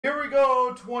Here we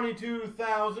go,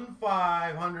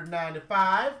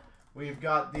 22,595. We've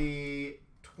got the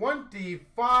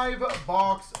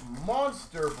 25-box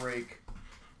monster break.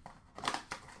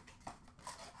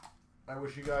 I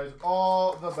wish you guys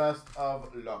all the best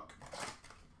of luck.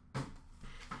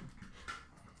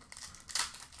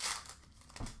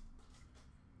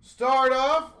 Start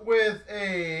off with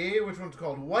which one's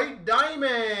called? White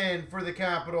Diamond for the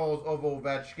Capitals of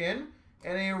Ovechkin.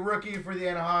 And a rookie for the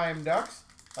Anaheim Ducks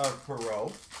of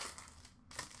Perot.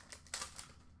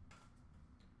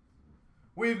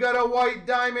 We've got a White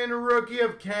Diamond rookie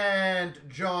of Kent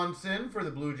Johnson for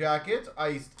the Blue Jackets.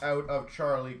 Iced out of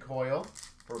Charlie Coyle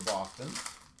for Boston.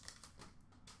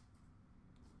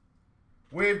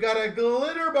 We've got a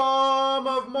Glitter Bomb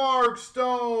of Mark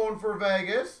Stone for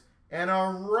Vegas. And a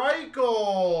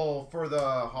Reichel for the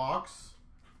Hawks,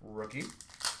 rookie.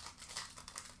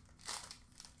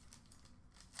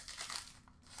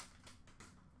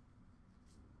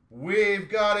 We've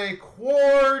got a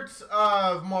Quartz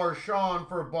of Marchand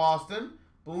for Boston.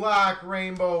 Black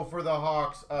Rainbow for the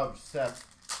Hawks of Seth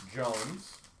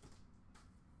Jones.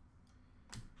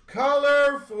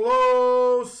 Color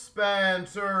Flow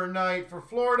Spencer Knight for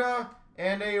Florida.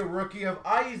 And a rookie of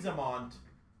Eizemont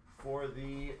for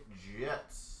the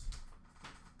Jets.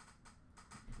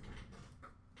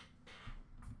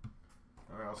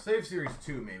 All right, I'll save Series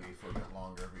 2 maybe for a bit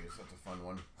longer because that's a fun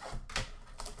one.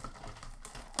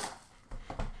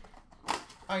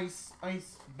 Ice,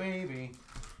 ice, baby.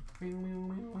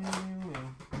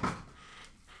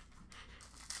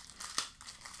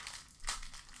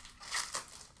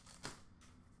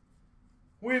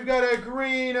 We've got a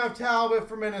green of Talbot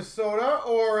for Minnesota,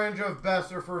 orange of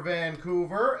Besser for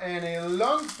Vancouver, and a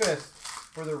Lundqvist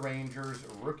for the Rangers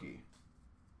rookie.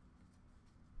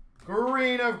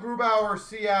 Green of Grubauer,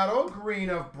 Seattle, green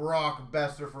of Brock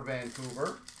Besser for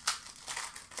Vancouver.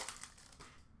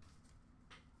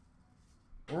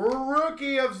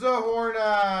 Rookie of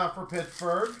Zahorna for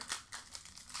Pittsburgh.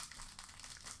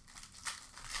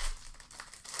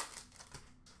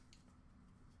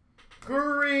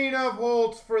 Green of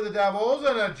Holtz for the Devils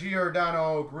and a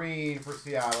Giordano green for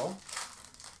Seattle.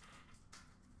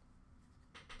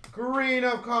 Green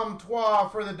of Comtois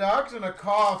for the Ducks and a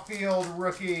Caulfield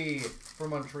rookie for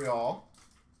Montreal.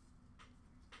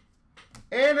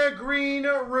 And a green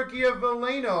rookie of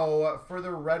Veleno for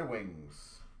the Red Wings.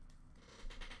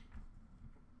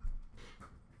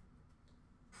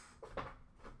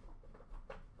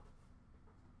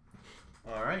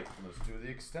 All right, let's do the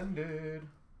extended.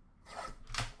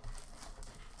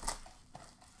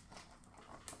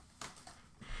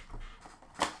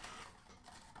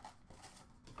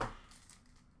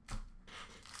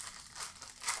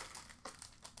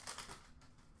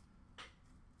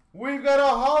 We've got a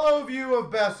hollow view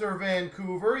of Besser,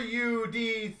 Vancouver,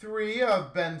 UD3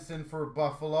 of Benson for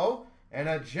Buffalo, and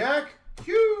a Jack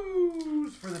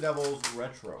Hughes for the Devils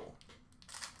retro.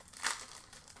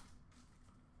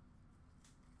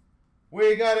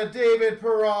 We got a David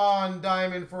Perron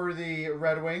diamond for the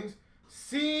Red Wings.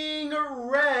 Seeing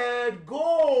Red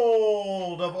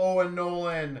Gold of Owen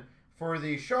Nolan for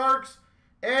the Sharks.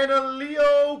 And a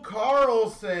Leo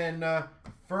Carlson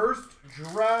first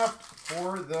draft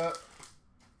for the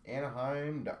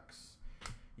Anaheim Ducks.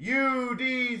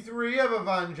 UD3 of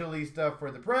Evangelista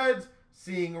for the Preds.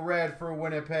 Seeing Red for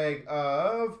Winnipeg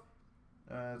of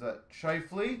is that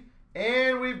Scheifele.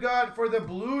 And we've got for the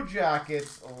Blue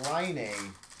Jackets, Line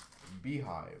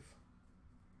Beehive.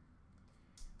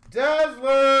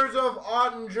 Dazzlers of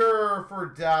Ottinger for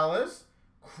Dallas.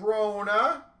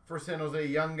 Krona for San Jose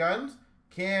Young Guns.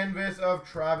 Canvas of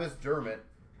Travis Dermott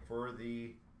for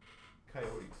the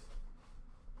Coyotes.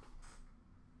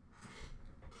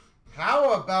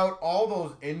 How about all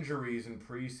those injuries in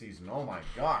preseason? Oh my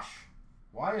gosh.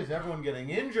 Why is everyone getting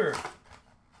injured?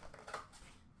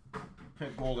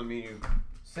 Golden Menu.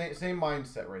 Same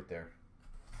mindset right there.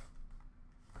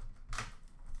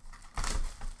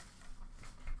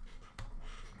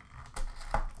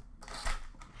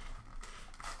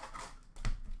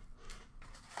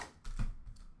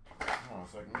 Hold on a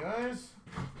second, guys.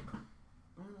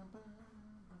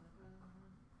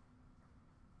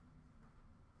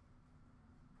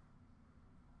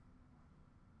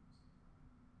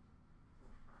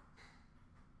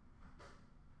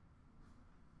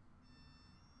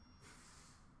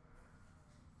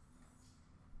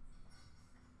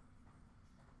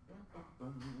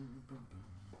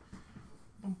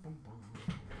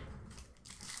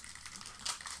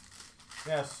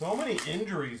 Yeah, so many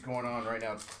injuries going on right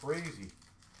now. It's crazy.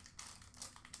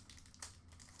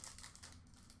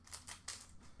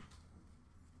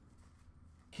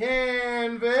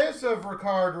 Canvas of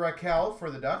Ricard Raquel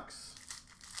for the Ducks.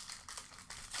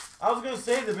 I was going to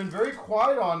say they've been very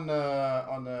quiet on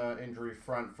the injury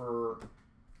front for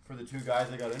the two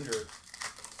guys that got injured.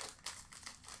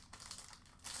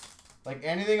 Like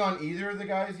anything on either of the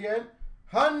guys yet?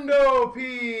 Hundo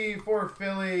P for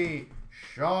Philly,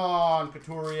 Sean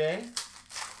Couturier.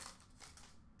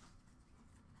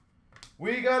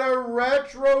 We got a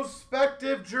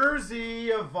retrospective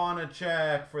jersey of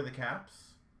Vonacek for the Caps.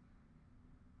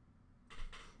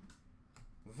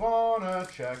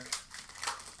 Vonacek.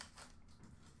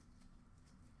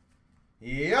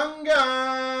 Young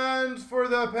Guns for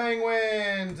the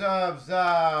Penguins of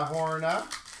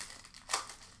Zahorna.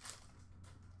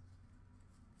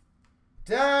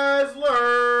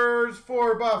 Dazzlers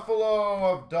for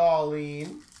Buffalo of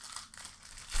Darlene.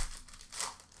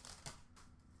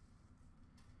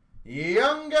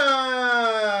 Young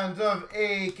Guns of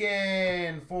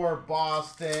Aiken for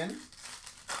Boston.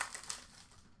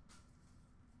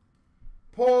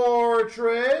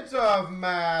 Portrait of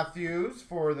Matthews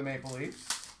for the Maple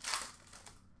Leafs.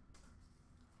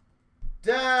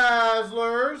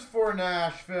 Dazzlers for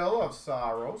Nashville of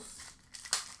Saros.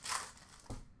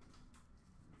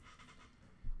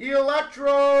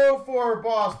 Electro for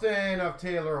Boston of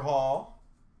Taylor Hall.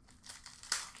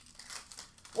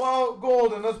 Well,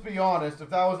 Golden, let's be honest. If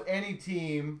that was any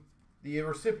team, the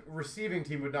receiving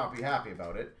team would not be happy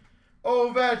about it.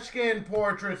 Ovechkin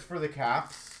portraits for the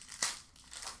Caps.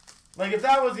 Like, if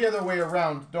that was the other way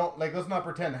around, let's not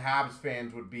pretend Habs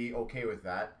fans would be okay with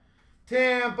that.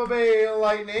 Tampa Bay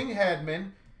Lightning,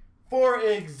 Hedman. For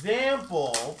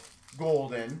example,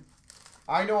 Golden,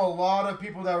 I know a lot of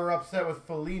people that were upset with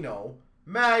Foligno.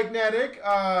 Magnetic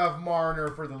of Marner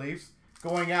for the Leafs,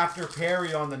 going after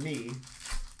Perry on the knee.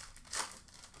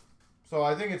 So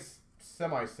I think it's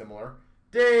semi-similar.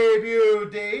 Debut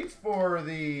dates for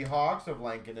the Hawks of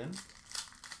Lankinen.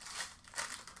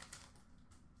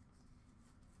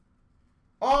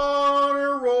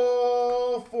 Honor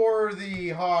roll for the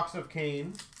Hawks of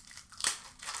Kane.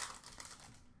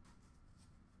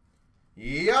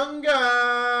 Young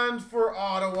Guns for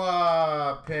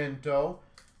Ottawa, Pinto.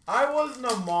 I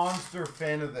wasn't a monster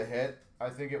fan of the hit. I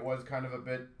think it was kind of a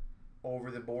bit over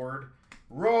the board.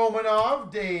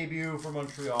 Romanov, debut for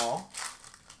Montreal.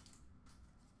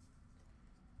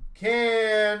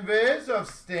 Canvas of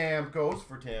Stamkos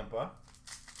for Tampa.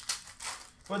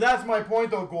 But that's my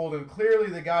point, though, Golden. Clearly,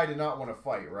 the guy did not want to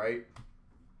fight, right?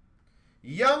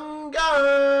 Young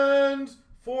Guns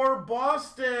for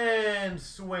Boston,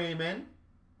 Swayman.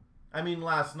 I mean,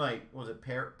 last night. Was it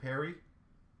Perry?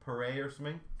 Perret or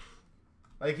something?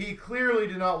 Like, he clearly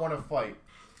did not want to fight.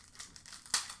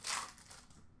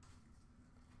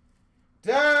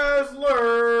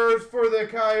 Dazzlers for the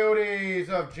Coyotes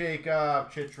of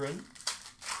Jacob Chychrun.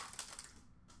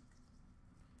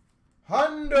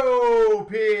 Hundo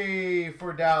P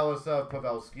for Dallas of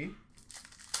Pavelski.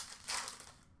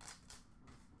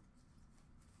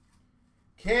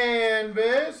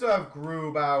 Canvas of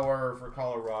Grubauer for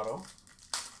Colorado.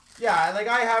 Yeah, like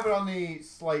I have it on the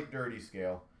slight dirty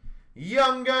scale.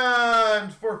 Young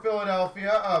Guns for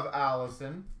Philadelphia of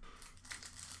Allison.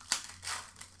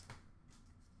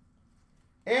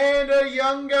 And a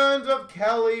Young Guns of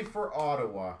Kelly for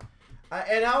Ottawa.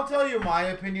 And I'll tell you my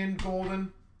opinion,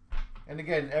 Golden. And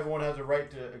again, everyone has a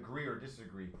right to agree or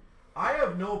disagree. I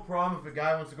have no problem if a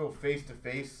guy wants to go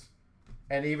face-to-face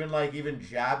and even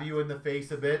jab you in the face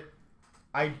a bit.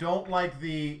 I don't like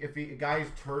if a guy's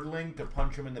turtling to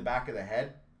punch him in the back of the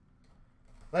head.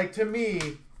 Like, to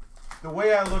me, the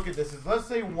way I look at this is, let's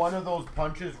say one of those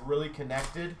punches really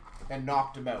connected and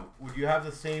knocked him out. Would you have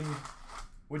the same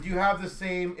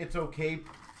it's okay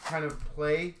kind of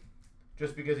play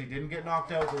just because he didn't get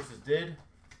knocked out versus did?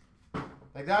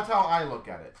 Like, that's how I look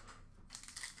at it.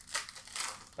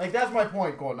 Like, that's my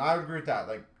point, Golden. I agree with that.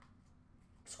 Like,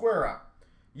 square up.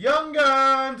 Young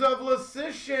Guns of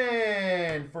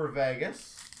Lecitian for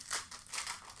Vegas.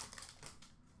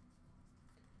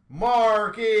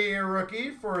 Marquee rookie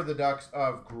for the Ducks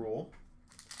of Gruel.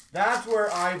 That's where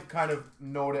I've kind of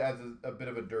noted as a bit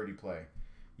of a dirty play.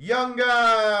 Young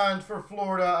Guns for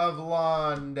Florida of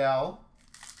Lundell.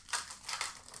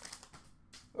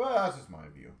 Well, that's just my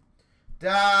view.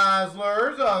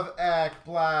 Dazzlers of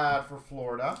Ekblad for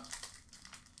Florida.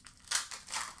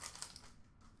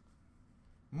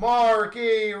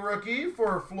 Marquee rookie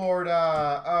for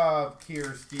Florida of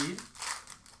Kiersteed.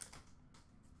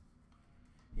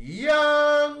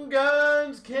 Young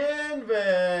Guns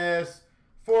canvas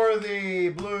for the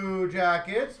Blue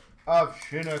Jackets of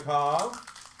Shinnikov.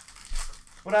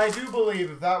 But I do believe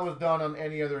if that was done on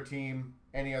any other team,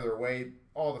 any other way,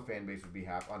 all the fan base would be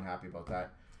unhappy about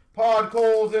that.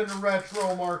 Podkolzin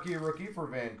Retro Marquee Rookie for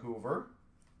Vancouver.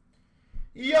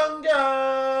 Young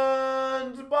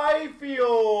Guns Byfield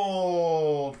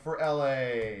for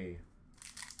LA.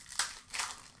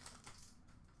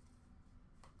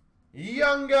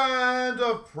 Young Guns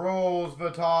of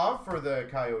Prosvetov for the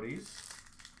Coyotes.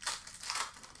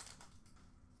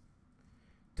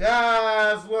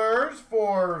 Dazzlers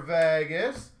for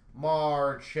Vegas,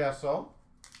 Marchesso.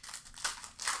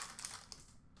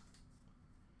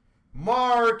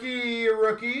 Marquee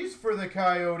Rookies for the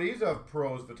Coyotes of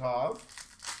Prosvetov.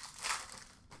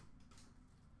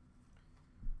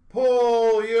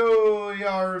 Puljujärvi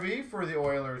for the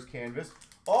Oilers canvas.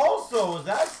 Also, is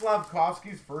that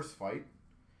Slavkovsky's first fight?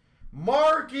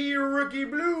 Marquee Rookie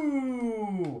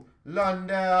Blue,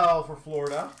 Lundell for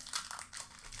Florida.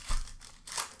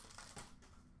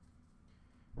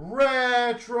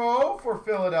 Retro for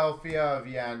Philadelphia of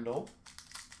Yandel.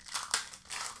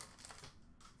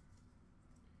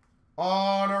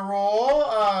 On a roll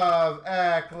of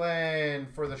Eklund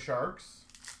for the Sharks.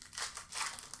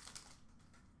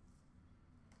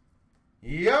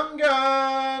 Young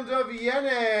Guns of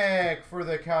Yannick for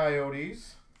the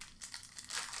Coyotes.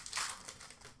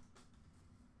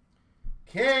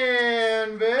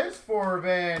 Canvas for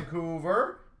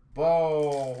Vancouver,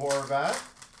 Bo Horvat.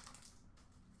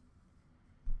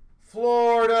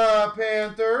 Florida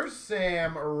Panthers,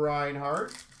 Sam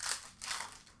Reinhart.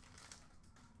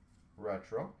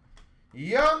 Retro.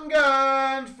 Young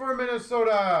Guns for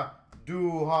Minnesota,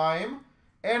 Duheim.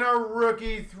 And a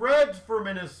rookie threads for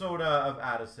Minnesota of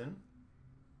Addison.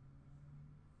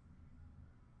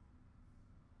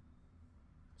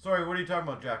 Sorry, what are you talking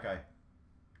about, Jack Eye?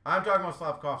 I'm talking about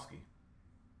Slavkovsky.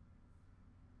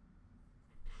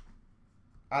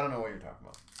 I don't know what you're talking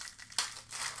about.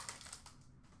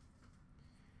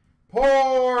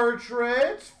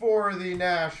 Portraits for the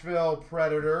Nashville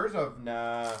Predators of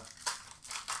Tanner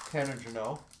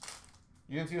Janot.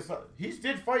 You didn't see us? He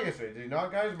did fight yesterday, did he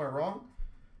not, guys? Am I wrong?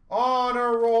 On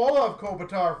a roll of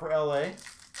Kopitar for LA.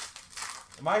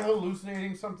 Am I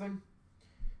hallucinating something?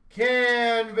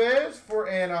 Canvas for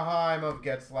Anaheim of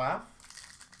Getzlaf.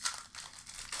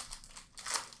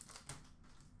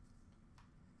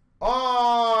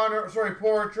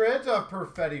 Portrait of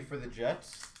Perfetti for the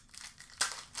Jets.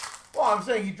 Well, I'm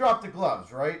saying he dropped the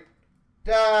gloves, right?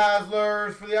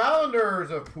 Dazzlers for the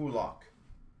Islanders of Pulak.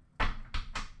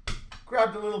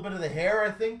 Grabbed a little bit of the hair,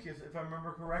 I think, if I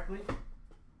remember correctly.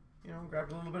 You know,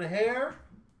 grabbed a little bit of hair.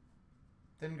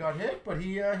 Then got hit, but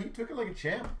he took it like a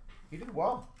champ. He did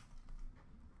well.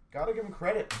 Gotta give him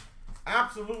credit.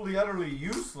 Absolutely, utterly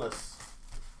useless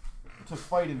to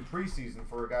fight in preseason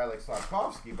for a guy like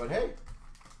Slavkovsky, but hey.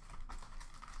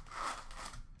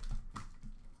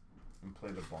 And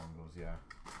play the bongos, yeah.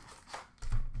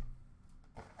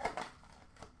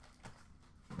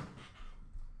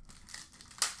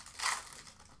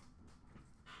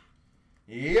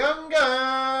 Young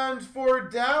Guns for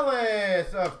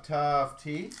Dallas of Tough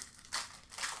T.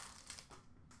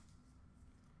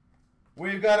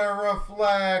 We've got a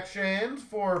Reflections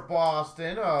for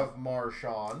Boston of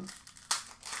Marchand.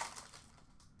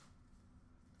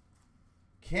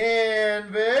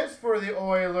 Canvas for the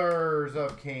Oilers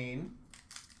of Kane.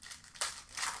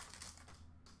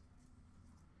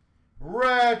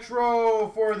 Retro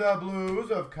for the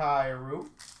Blues of Kyrou.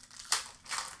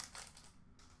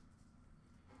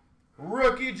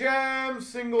 Rookie Gem,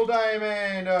 single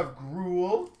diamond of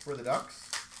Gruel for the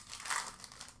Ducks.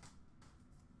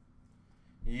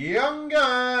 Young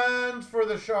Guns for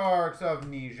the Sharks of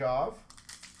Nijov.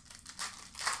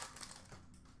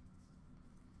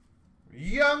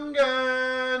 Young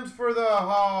Guns for the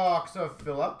Hawks of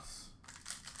Phillips.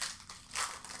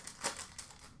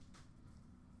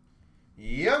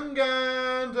 Young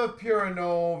Guns of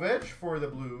Purinovich for the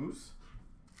Blues.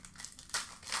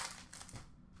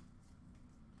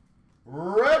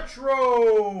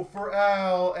 Retro for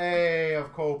LA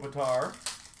of Kopitar.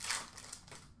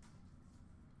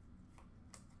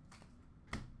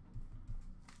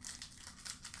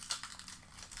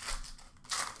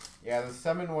 Yeah, the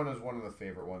Semin one is one of the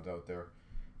favorite ones out there.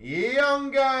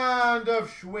 Young Guns of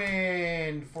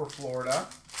Schwind for Florida.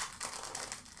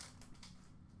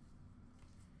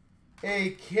 A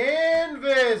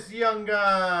Canvas Young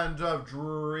Guns of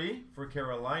Drury for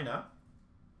Carolina.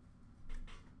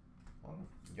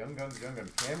 Young Guns,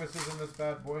 canvases in this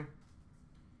bad boy.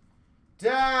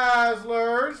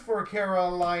 Dazzlers for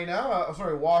Carolina.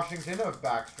 Washington of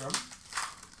Backstrom.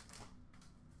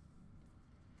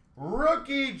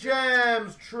 Rookie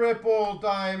Gems triple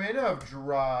diamond of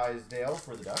Drysdale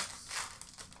for the Ducks.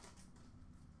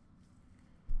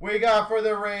 We got for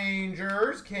the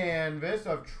Rangers, canvas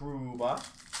of Trouba.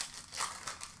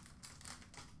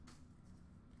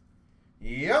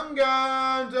 Young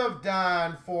Guns of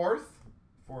Danforth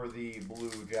for the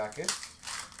Blue Jackets.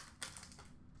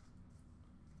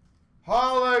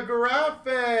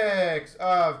 Holographics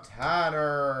of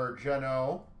Tanner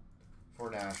Jeannot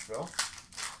for Nashville.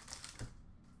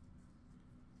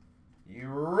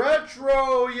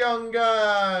 Retro Young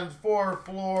Guns for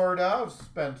Florida of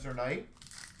Spencer Knight.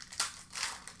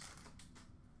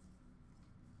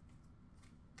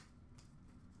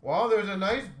 Well, there's a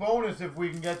nice bonus if we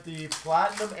can get the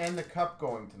Platinum and the Cup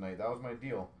going tonight. That was my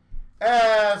deal.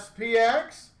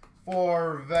 SPX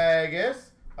for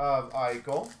Vegas of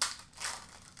Eichel.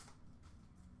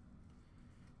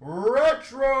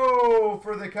 Retro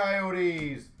for the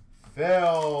Coyotes,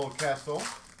 Phil Kessel.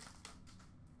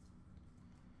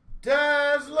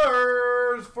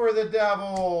 Dazzlers for the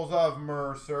Devils of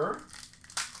Mercer.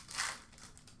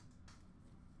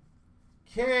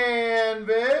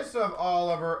 Canvas of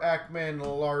Oliver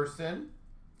Ekman-Larsson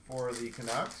for the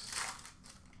Canucks.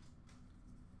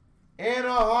 And a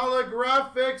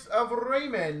holographics of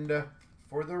Raymond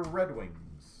for the Red Wings.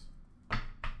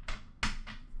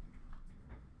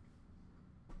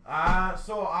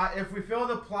 If we fill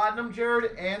the Platinum,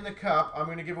 Jared, and the Cup, I'm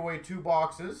going to give away 2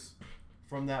 boxes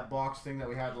from that box thing that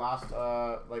we had last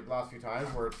few times,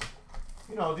 where it's,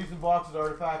 you know, decent boxes,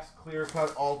 artifacts, clear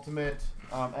cut, ultimate,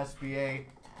 SBA.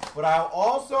 But I'll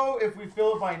also, if we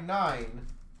fill it by 9,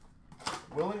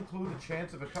 we'll include a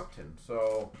chance of a Cup tin.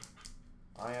 So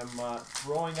I am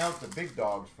throwing out the big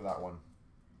dogs for that one.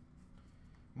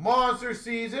 Monster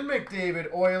Season,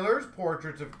 McDavid Oilers,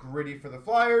 portraits of Gritty for the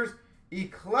Flyers.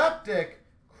 Eclectic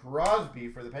Crosby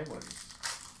for the Penguins.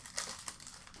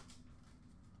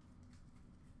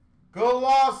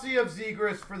 Glossy of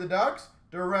Zegras for the Ducks.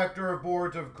 Director of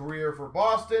Boards of Greer for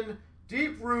Boston.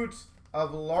 Deep Roots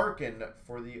of Larkin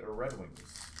for the Red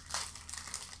Wings.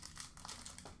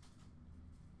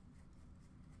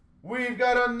 We've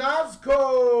got a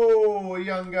Nazco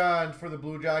Young Guns for the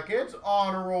Blue Jackets.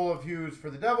 Honor Roll of Hughes for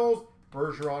the Devils.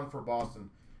 Bergeron for Boston.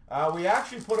 We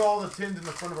actually put all the tins in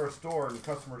the front of our store and the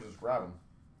customers just grab them.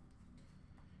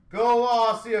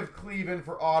 Glossy of Cleveland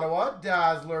for Ottawa.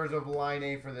 Dazzlers of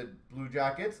Line for the Blue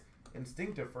Jackets.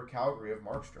 Instinctive for Calgary of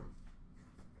Markstrom.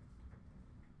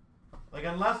 Like,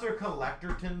 unless they're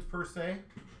collector tins per se.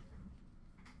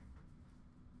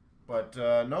 But,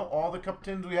 no, all the Cup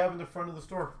tins we have in the front of the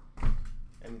store.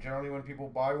 And generally when people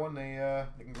buy one, they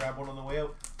can grab one on the way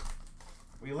out.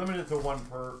 We limit it to 1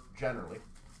 per, generally.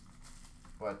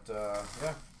 But,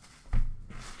 yeah.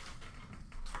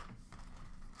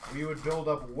 We would build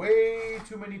up way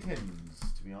too many tins,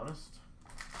 to be honest.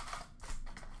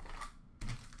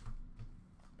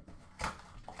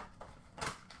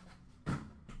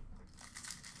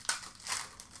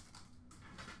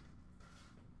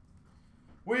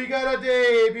 We got a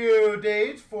debut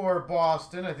date for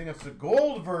Boston. I think that's the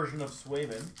gold version of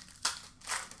Swayman.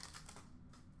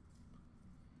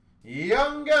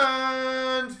 Young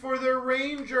Guns for the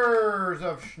Rangers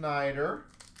of Schneider.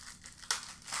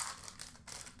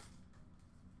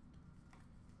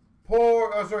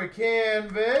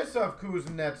 Canvas of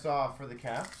Kuznetsov for the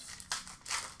Caps.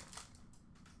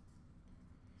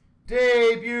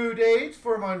 Debut dates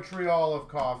for Montreal of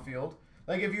Caulfield.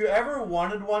 Like, if you ever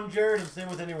wanted one, Jared, and same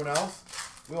with anyone else,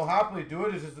 we'll happily do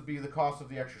it. It's just to be the cost of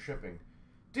the extra shipping.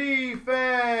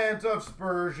 Defense of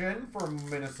Spurgeon for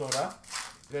Minnesota.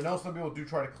 I know some people do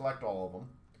try to collect all of them.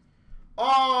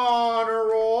 Honor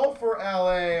Roll for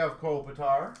LA of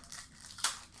Kopitar.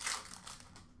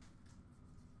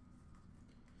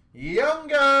 Young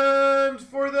Guns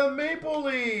for the Maple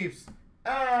Leafs.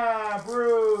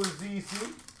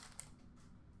 Abruzzese.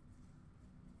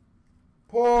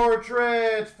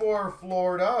 Portraits for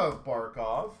Florida of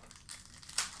Barkov.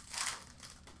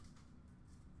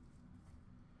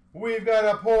 We've got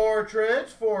a portrait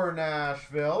for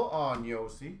Nashville on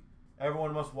Yossi.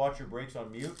 Everyone must watch your breaks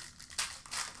on mute.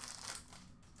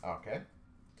 Okay.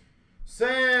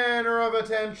 Center of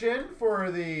attention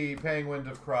for the Penguins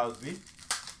of Crosby.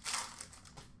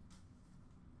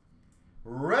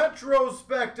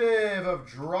 Retrospective of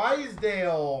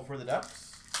Drysdale for the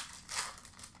Ducks.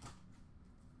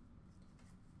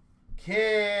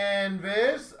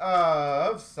 Canvas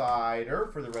of Sider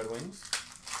for the Red Wings.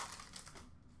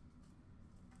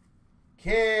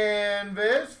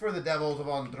 Canvas for the Devils of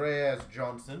Andreas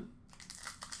Johnson.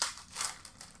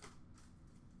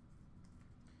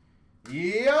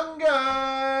 Young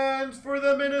Guns for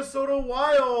the Minnesota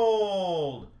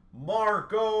Wild.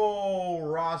 Marco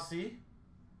Rossi.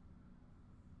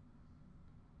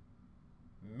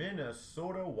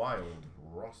 Minnesota Wild,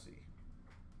 Rossi.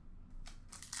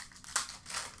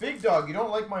 Big Dog, you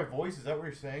don't like my voice? Is that what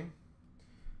you're saying?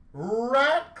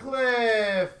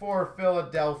 Ratcliffe for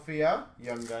Philadelphia,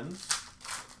 Young Guns.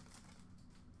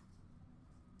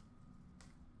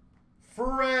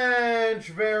 French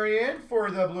variant for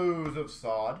the Blues of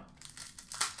Sod.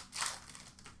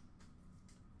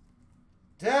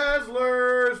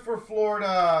 Dazzlers for Florida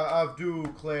of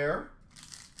Duclair.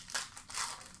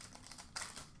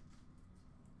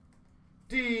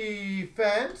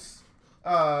 Defense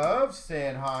of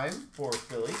Sanheim for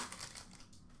Philly.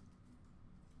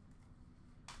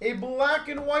 A black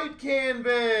and white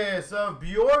canvas of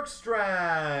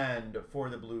Bjorkstrand for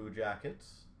the Blue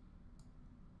Jackets.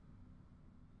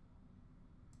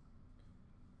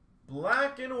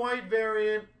 Black and white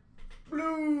variant,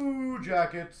 Blue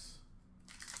Jackets.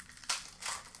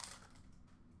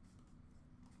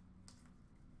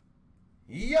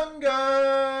 Young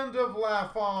Guns of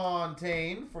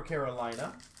LaFontaine for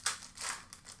Carolina.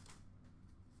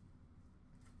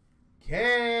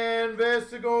 Canvas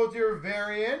to go with your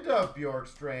variant of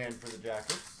Bjorkstrand for the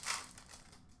Jackets.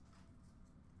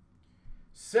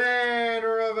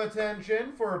 Center of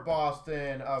attention for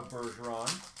Boston of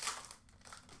Bergeron.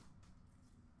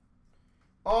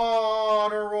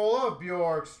 Honor roll of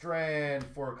Bjorkstrand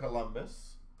for Columbus.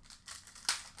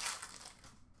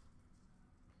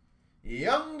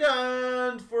 Young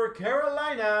Guns for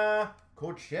Carolina,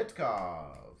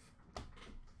 Kochetkov.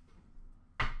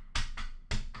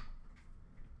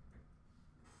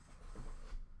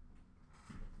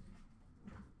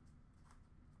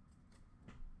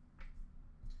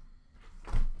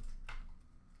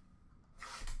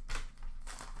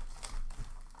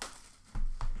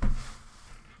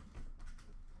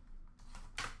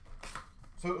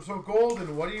 So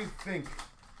Golden, what do you think?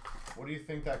 What do you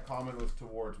think that comment was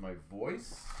towards? My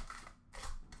voice?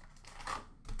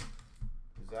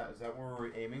 Is that where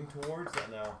we're aiming towards? That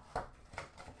now?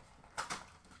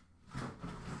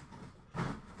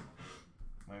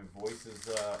 My voice is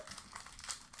do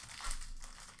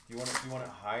you want it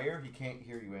higher? He can't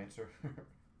hear you answer.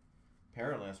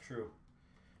 Apparently that's true.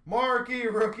 Marquee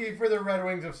rookie for the Red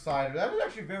Wings of Cider. That is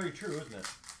actually very true, isn't it?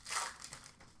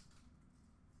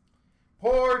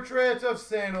 Portrait of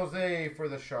San Jose for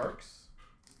the Sharks.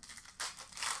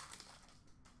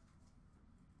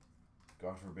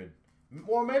 God forbid.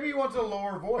 Well, maybe he wants a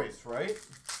lower voice, right?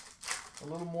 A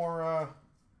little more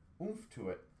oomph to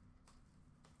it.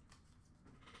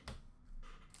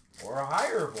 Or a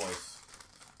higher voice.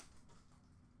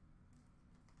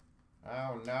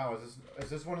 Oh no, is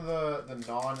this one of the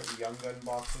non-Young Gun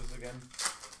boxes again?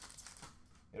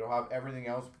 It'll have everything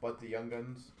else but the Young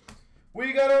Guns.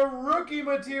 We got a rookie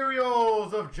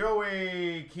materials of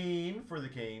Joey Keane for the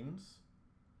Canes.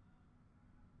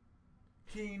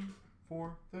 Keane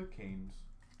for the Canes.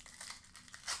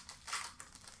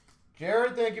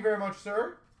 Jared, thank you very much,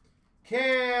 sir.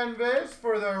 Canvas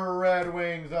for the Red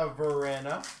Wings of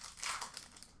Verena.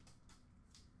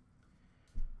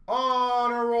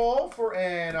 Honor roll for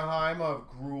Anaheim of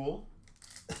Gruel.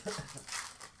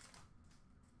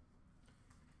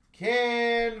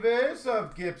 Canvas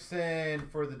of Gibson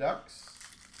for the Ducks.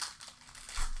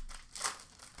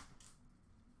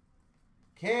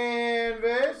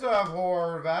 Canvas of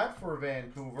Horvat for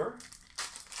Vancouver.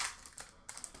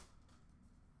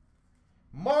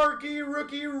 Marquee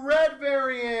rookie red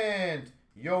variant,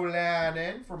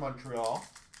 Yolanen for Montreal.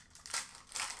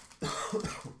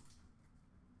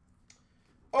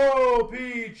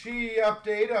 OPG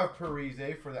update of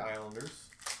Parise for the Islanders.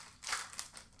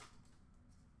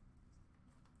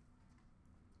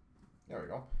 There we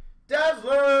go.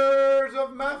 Dazzlers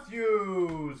of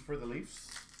Matthews for the Leafs.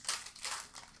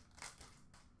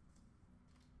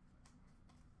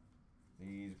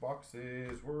 These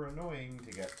boxes were annoying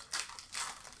to get.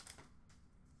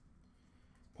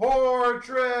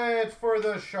 Portrait for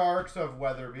the Sharks of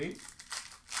Weatherby.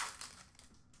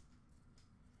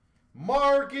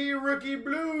 Marquee rookie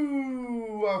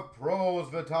blue of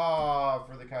Prosvetov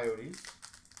for the Coyotes.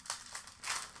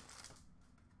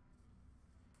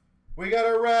 We got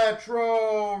a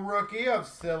retro rookie of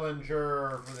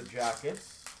Sillinger for the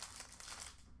Jackets.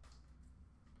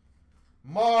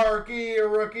 Marquee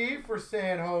rookie for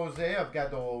San Jose of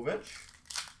Gadovich.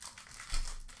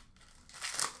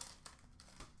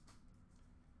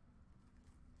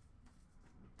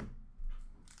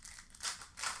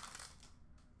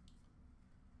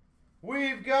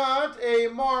 We've got a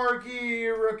marquee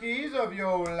rookies of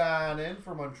Yolanen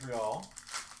for Montreal.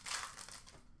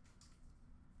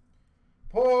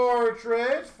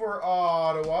 Portrait for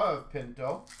Ottawa of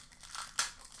Pinto.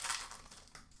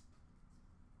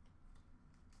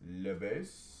 Le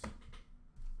base.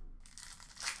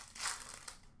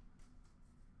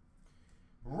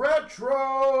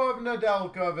 Retro of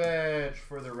Nedeljkovic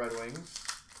for the Red Wings.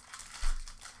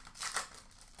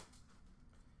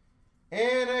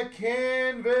 And a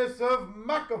canvas of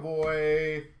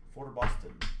McAvoy for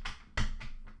Boston.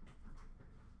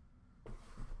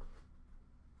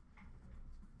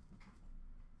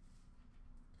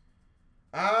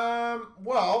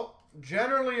 Well,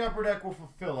 generally Upper Deck will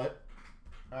fulfill it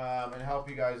and help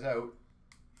you guys out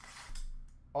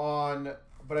on,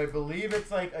 but I believe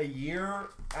it's like a year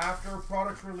after a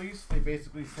product's release, they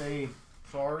basically say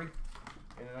sorry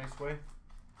in a nice way.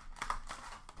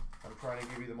 I'm trying to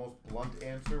give you the most blunt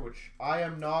answer, which I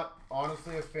am not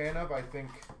honestly a fan of. I think,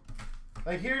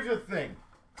 like, here's the thing.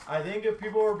 I think if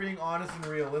people are being honest and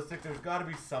realistic, there's got to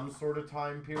be some sort of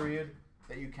time period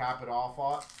that you cap it off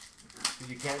on.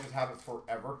 You can't just have it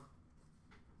forever.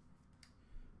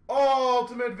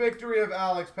 Ultimate victory of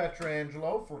Alex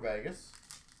Pietrangelo for Vegas.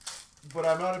 But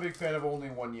I'm not a big fan of only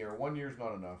 1 year. 1 year's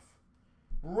not enough.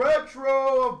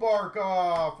 Retro of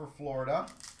Barkov for Florida.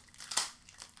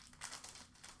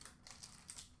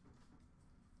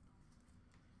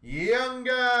 Young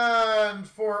Guns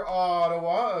for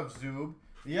Ottawa of Zub.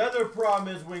 The other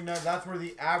problem is, Wingnut, that's where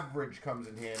the average comes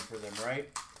in hand for them, right?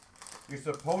 You're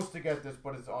supposed to get this,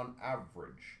 but it's on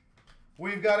average.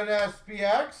 We've got an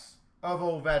SPX of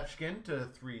Ovechkin to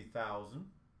 3,000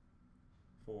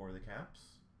 for the Caps.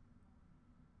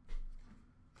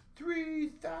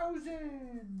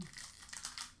 3,000.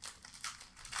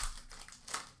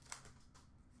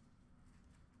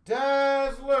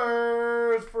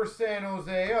 Dazzlers for San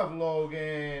Jose of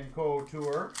Logan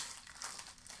Couture.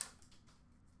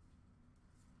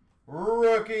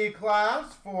 Rookie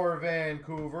class for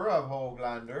Vancouver of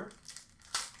Höglander.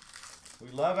 We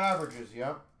love averages,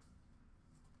 yep.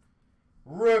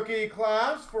 Rookie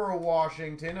class for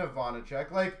Washington of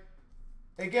Vanacek. Like,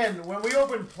 again, when we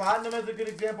opened Platinum as a good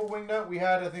example, Wingnut, we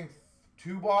had, I think,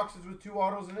 2 boxes with 2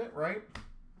 autos in it, right?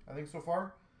 I think so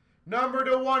far. Number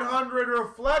to 100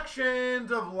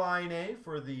 Reflections of Line A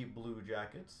for the Blue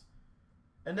Jackets.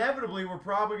 Inevitably, we're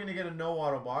probably going to get a no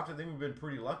auto box. I think we've been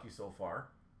pretty lucky so far.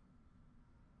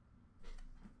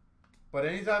 But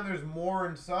anytime there's more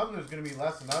in some, there's going to be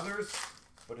less in others.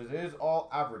 But it is all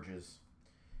averages.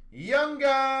 Young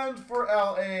Guns for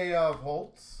LA of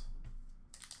Holtz.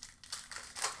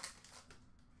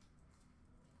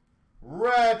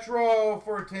 Retro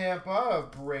for Tampa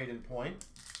of Braden Point.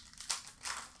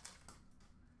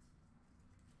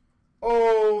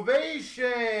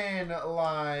 Ovation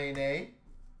Line A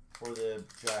for the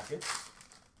Jackets.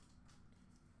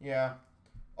 Yeah.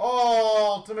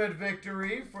 Ultimate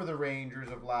victory for the Rangers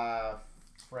of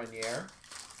Lafreniere.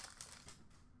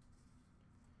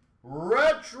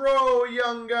 Retro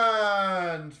Young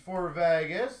Guns for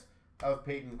Vegas of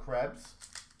Peyton Krebs.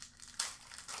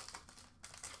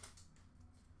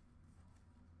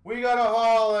 We got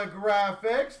a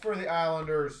holographics for the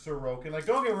Islanders, Sorokin. Like,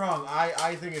 don't get me wrong,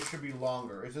 I think it should be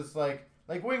longer. It's just like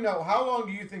Wingnut, how long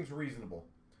do you think is reasonable?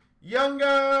 Young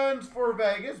Guns for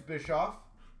Vegas, Bischoff.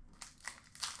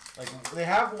 Like, they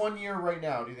have 1 year right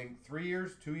now. Do you think 3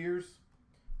 years, 2 years?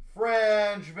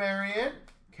 French variant,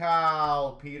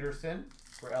 Cal Peterson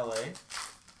for LA.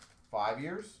 5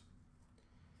 years.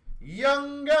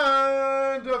 Young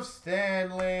Guns of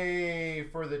Stanley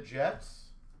for the Jets.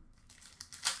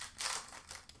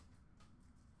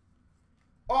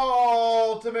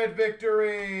 Ultimate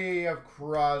victory of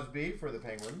Crosby for the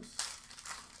Penguins.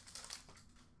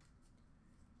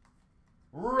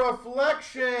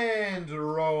 Reflections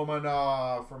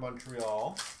Romanov for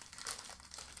Montreal.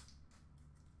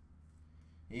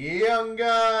 Young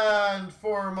Guns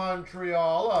for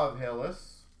Montreal of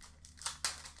Hillis.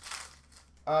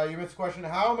 You missed a question.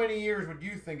 How many years would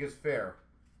you think is fair?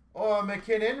 Oh,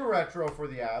 McKinnon retro for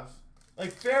the Avs.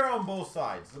 Like, fair on both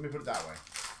sides. Let me put it that way.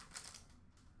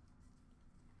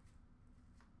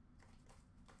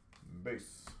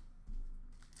 Base.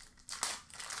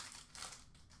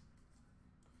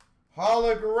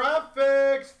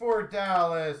 Holographics for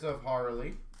Dallas of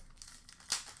Harley.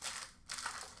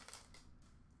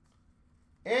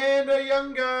 And a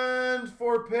Young Guns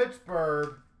for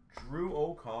Pittsburgh, Drew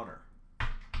O'Connor.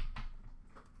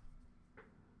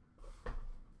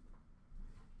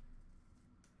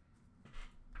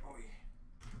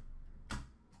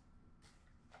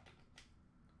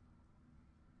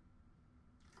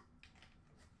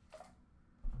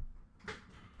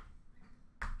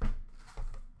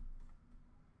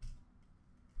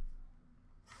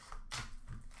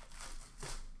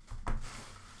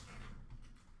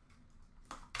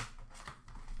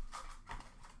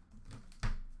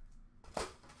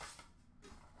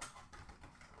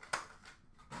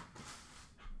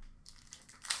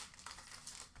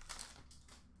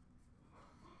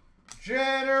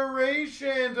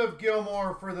 Generations of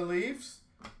Gilmore for the Leafs.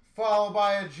 Followed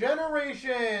by a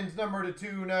Generations number to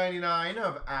 299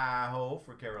 of Aho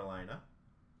for Carolina.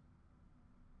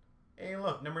 Hey,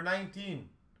 look, number 19.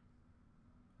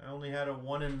 I only had a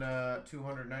 1 in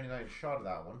 299 shot of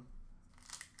that one.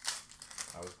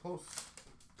 I was close.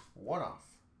 One off.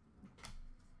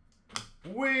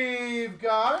 We've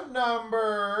got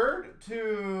numbered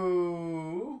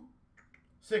to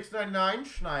 699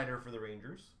 Schneider for the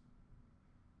Rangers.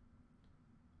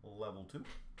 Level 2.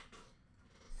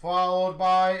 Followed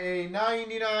by a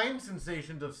 99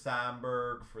 Sensations of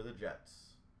Samberg for the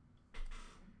Jets.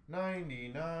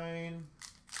 99.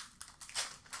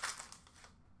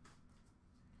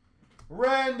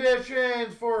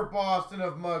 Renditions for Boston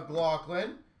of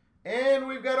McLaughlin. And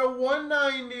we've got a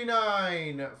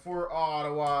 199 for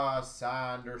Ottawa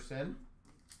Sanderson.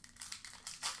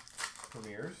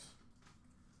 Premieres.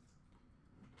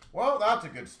 Well, that's a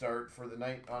good start for the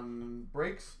night on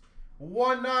breaks.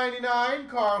 199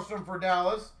 Carlson for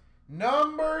Dallas.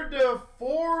 Number to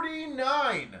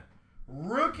 49.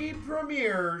 Rookie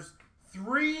Premieres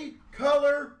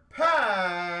 3-color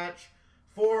patch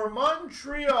for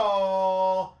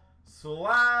Montreal.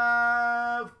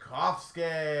 Slavkovsky.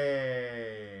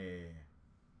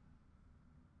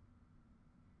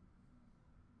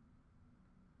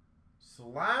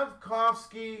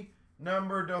 Slavkovsky,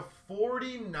 number to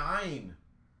 49.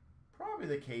 Probably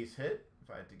the case hit, if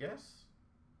I had to guess.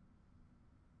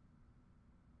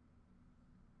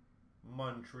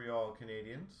 Montreal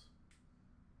Canadiens.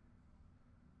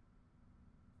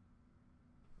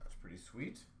 That's pretty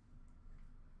sweet.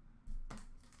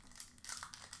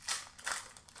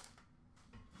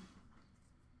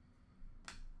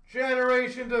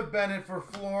 Generations of Bennett for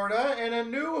Florida. And a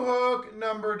new hook,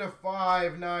 number to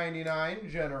 599.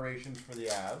 Generations for the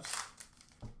Avs.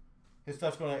 His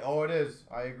stuff's going like, oh, it is.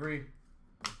 I agree.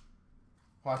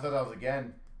 Oh, I thought that was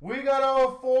again. We got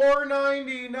a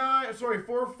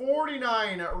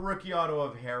 449 rookie auto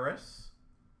of Harris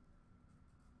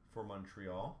for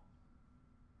Montreal.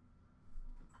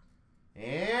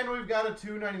 And we've got a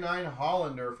 299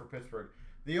 Hollander for Pittsburgh.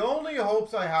 The only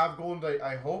hopes I have going to,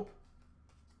 I hope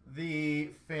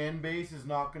the fan base is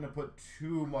not going to put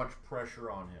too much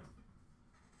pressure on him.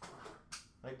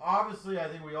 Like, obviously, I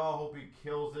think we all hope he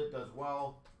kills it, does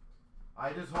well.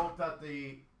 I just hope that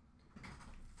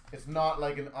it's not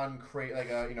like an uncrate, like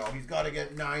a, you know, he's got to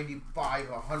get 95,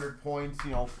 100 points,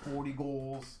 you know, 40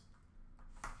 goals.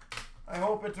 I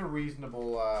hope it's a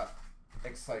reasonable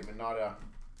excitement, not a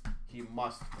he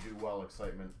must do well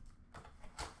excitement.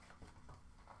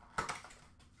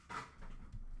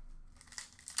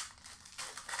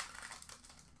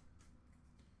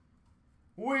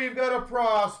 We've got a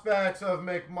prospects of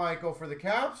McMichael for the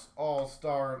Caps,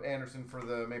 All-Star of Anderson for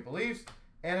the Maple Leafs,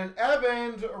 and an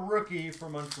Evans rookie for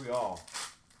Montreal.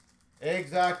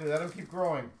 Exactly, let him keep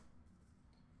growing.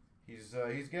 He's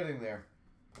getting there.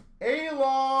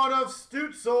 Alon of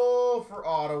Stutzel for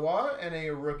Ottawa, and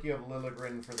a rookie of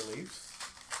Liljegren for the Leafs.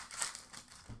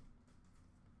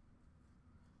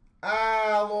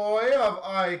 Alloy of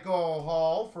Eichel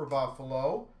Hall for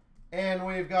Buffalo. And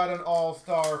we've got an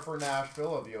all-star for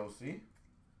Nashville of Yossi.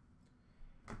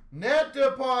 Net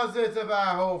deposits of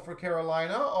Aho for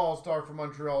Carolina. All-star for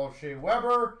Montreal of Shea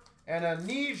Weber. And a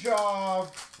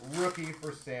Nijov rookie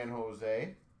for San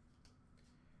Jose.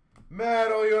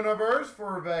 Metal Universe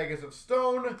for Vegas of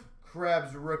Stone.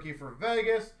 Krebs rookie for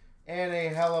Vegas. And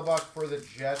a Hellebuck for the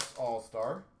Jets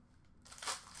all-star.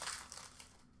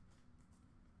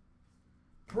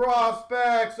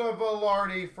 Prospects of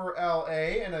Velarde for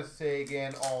LA and a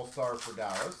Sagan All-Star for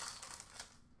Dallas.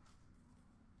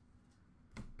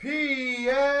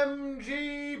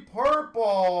 PMG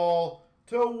Purple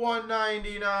to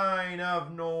 199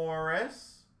 of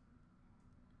Norris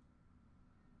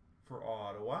for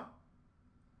Ottawa.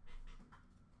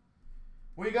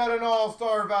 We got an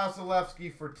All-Star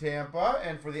Vasilevsky for Tampa,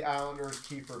 and for the Islanders,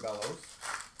 Kiefer Bellows.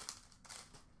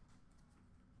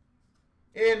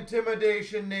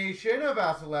 Intimidation Nation of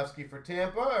Vasilevsky for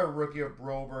Tampa, a rookie of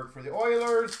Broberg for the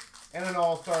Oilers, and an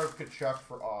All-Star of Kachuk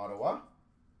for Ottawa.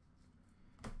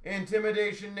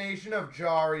 Intimidation Nation of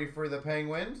Jari for the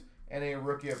Penguins, and a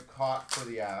rookie of Cott for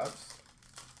the Avs.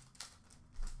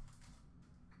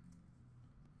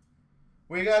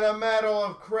 We got a medal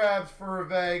of Krebs for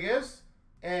Vegas,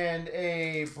 and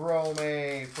a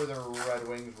Brome for the Red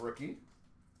Wings rookie.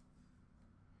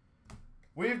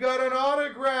 We've got an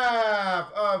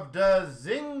autograph of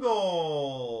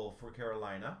Dzingel for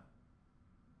Carolina.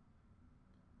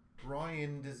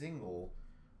 Ryan Dzingel.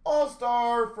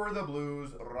 All-Star for the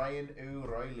Blues, Ryan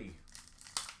O'Reilly.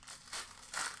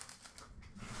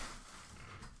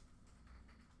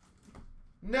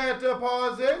 Net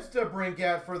deposits to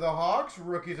Brinkett for the Hawks.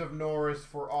 Rookies of Norris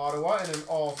for Ottawa. And an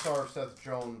all-star Seth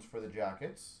Jones for the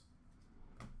Jackets.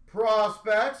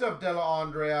 Prospects of De La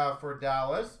Andrea for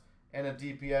Dallas. And a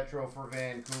DiPietro for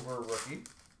Vancouver rookie.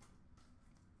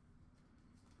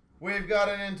 We've got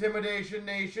an Intimidation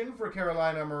Nation for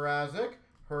Carolina Mrazek.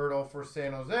 Hurdle for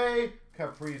San Jose.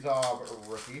 Kaprizov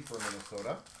rookie for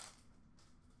Minnesota.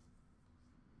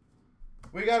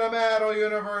 We got a Metal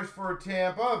Universe for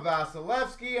Tampa,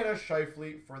 Vasilevsky, and a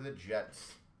Scheifele for the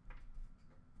Jets.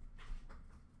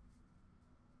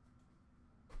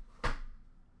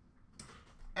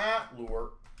 At Lure.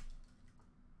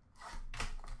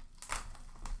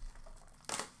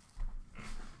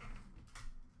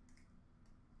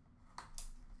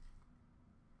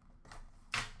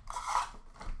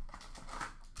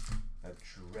 That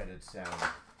dreaded sound.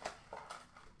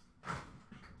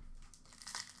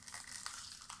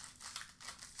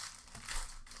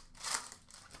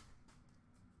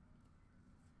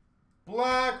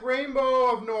 Black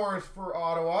Rainbow of Norris for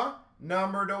Ottawa.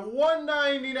 Number to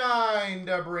 199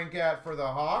 to Brinkett for the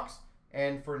Hawks.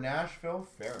 And for Nashville,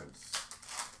 Ference.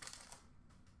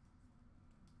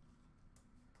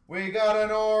 We got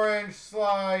an Orange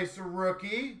Slice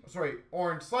rookie. Sorry,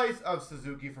 Orange Slice of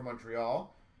Suzuki for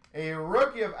Montreal. A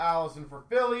rookie of Allison for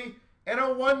Philly. And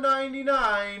a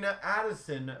 199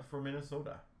 Addison for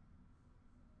Minnesota.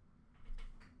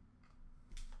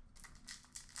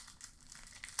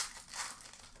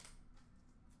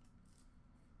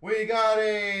 We got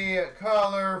a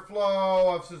Color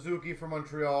Flow of Suzuki for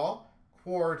Montreal,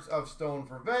 Quartz of Stone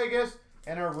for Vegas,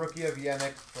 and a rookie of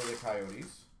Yannick for the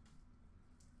Coyotes.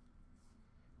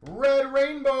 Red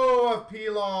Rainbow of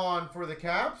Pilon for the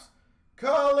Caps,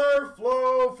 Color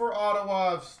Flow for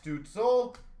Ottawa of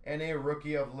Stutzel, and a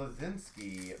rookie of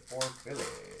Lazinski for Philly.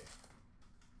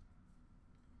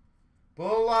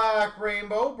 Black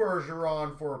Rainbow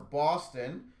Bergeron for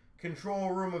Boston, Control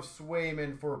Room of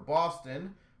Swayman for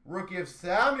Boston, rookie of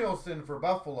Samuelson for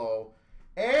Buffalo.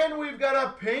 And we've got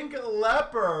a Pink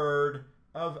Leopard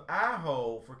of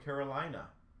Aho for Carolina.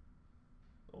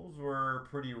 Those were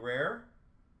pretty rare.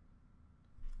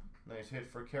 Nice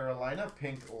hit for Carolina,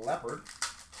 Pink Leopard.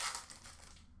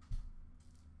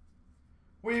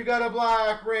 We've got a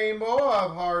Black Rainbow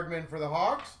of Hardman for the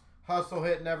Hawks. Hustle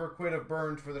Hit Never Quit of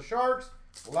Burns for the Sharks.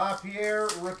 LaPierre,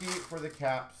 rookie for the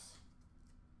Caps.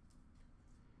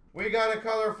 We got a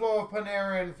Color Flow of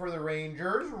Panarin for the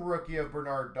Rangers. Rookie of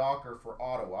Bernard Docker for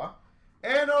Ottawa.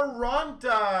 And a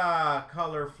Ronta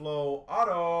Color Flow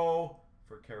Auto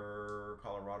for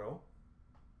Colorado.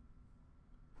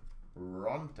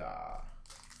 Ronta.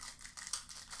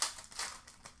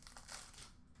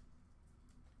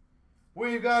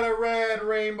 We've got a Red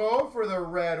Rainbow for the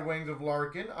Red Wings of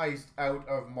Larkin. Iced Out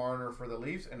of Marner for the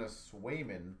Leafs. And a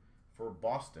Swayman for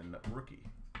Boston rookie.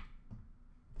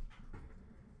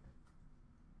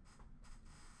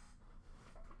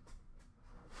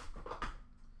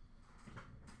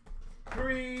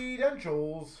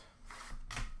 Credentials.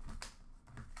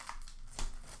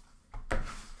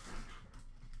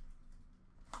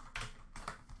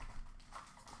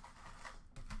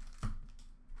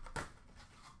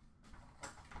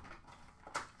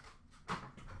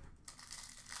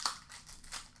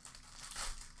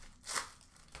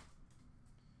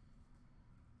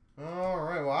 All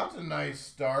right, well, that's a nice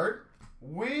start.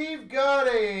 We've got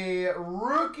a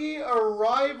Rookie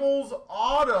Arrivals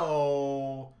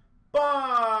Auto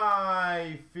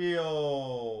Byfield.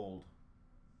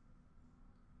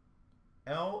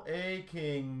 LA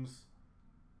Kings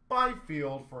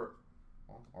Byfield for,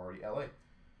 well, already LA.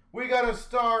 We got a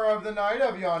Star of the Night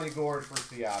of Yanni Gourde for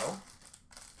Seattle.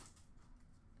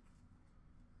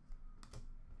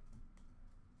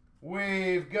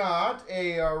 We've got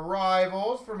a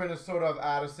Rivals for Minnesota of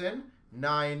Addison.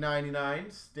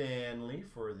 $9.99 Stanley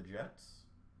for the Jets.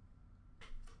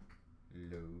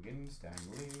 Logan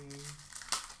Stanley.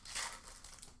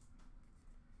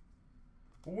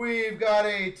 We've got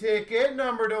a ticket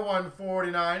number to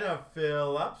 149 of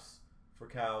Phillips for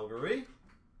Calgary.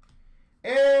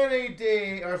 And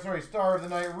a Star of the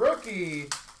Night rookie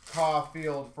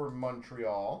Caulfield for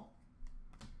Montreal.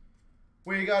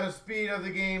 We got a Speed of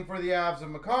the Game for the Avs of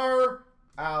Makar.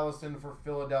 Allison for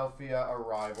Philadelphia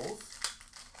Arrivals.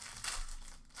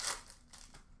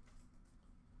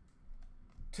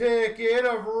 Ticket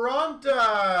of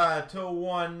Ronta to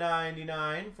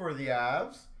 199 for the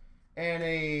Avs. And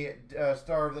a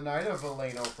Star of the Night of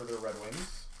Valeno for the Red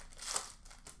Wings.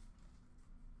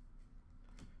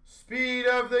 Speed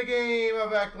of the Game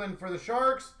of Eklund for the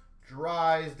Sharks.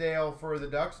 Drysdale for the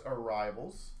Ducks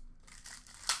Arrivals.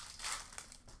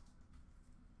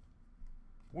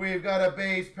 We've got a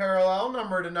base parallel,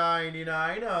 number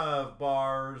 /99 of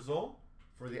Barzal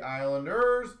for the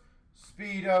Islanders.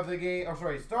 Speed of the game, oh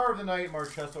sorry, Star of the Night,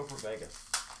 Marchesso for Vegas.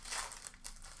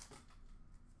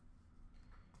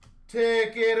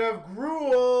 Ticket of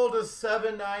Gruel to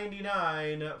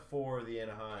 $7.99 for the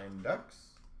Anaheim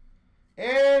Ducks.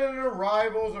 And an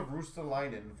Arrivals of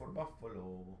Rustalainen for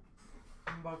Buffalo.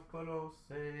 Buffalo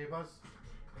Sabres.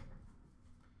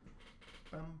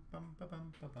 Bum, bum, ba,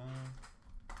 bum, ba, bum.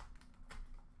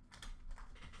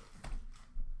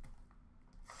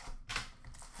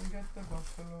 We got the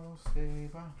Buffalo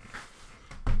Sabres.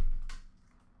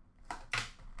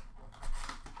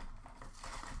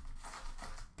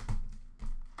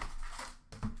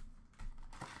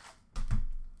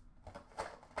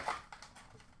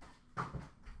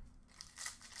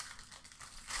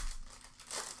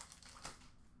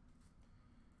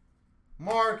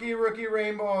 Marquee Rookie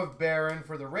Rainbow of Barron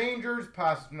for the Rangers.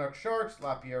 Pasternak Sharks.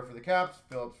 Lapierre for the Caps.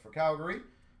 Phillips for Calgary.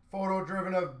 Photo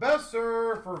driven of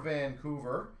Besser for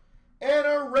Vancouver. And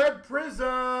a red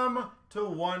prism to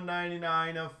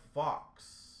 $1.99 of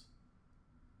Fox.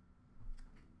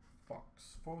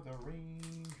 Fox for the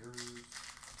Rangers.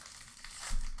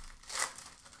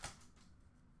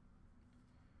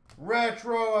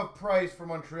 Retro of Price for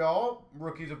Montreal.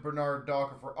 Rookies of Bernard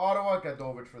Docker for Ottawa.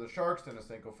 Gadovich for the Sharks.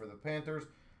 Denisenko for the Panthers.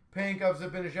 Pink of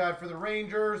Zibanejad for the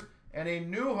Rangers. And a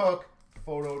new hook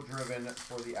photo driven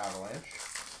for the Avalanche.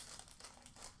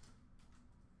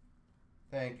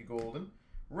 Thank you, Golden.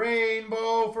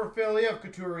 Rainbow for Philly of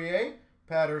Couturier.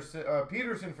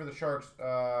 Peterson for the Sharks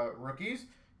rookies.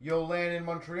 Yolan in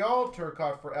Montreal.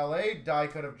 Turcotte for LA. Die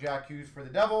cut of Jack Hughes for the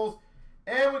Devils.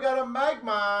 And we got a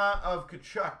Magma of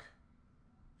Tkachuk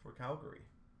for Calgary.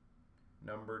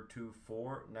 Number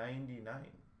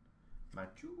 2/499.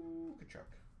 Matthew Tkachuk.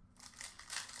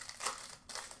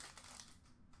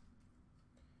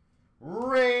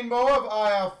 Rainbow of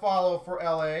Iafallo for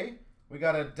LA. We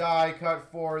got a die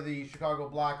cut for the Chicago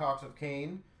Blackhawks of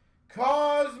Kane.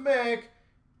 Cosmic,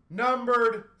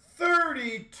 numbered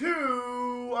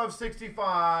 32 of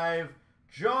 65,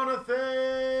 Jonathan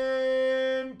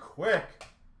Quick.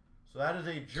 So that is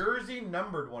a jersey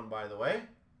numbered one, by the way.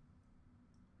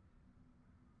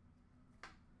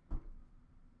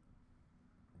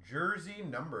 Jersey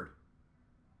numbered.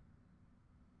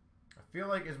 I feel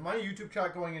like, is my YouTube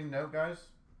chat going in and out, guys?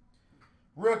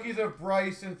 Rookies of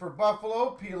Bryson for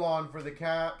Buffalo, Pilon for the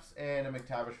Caps, and a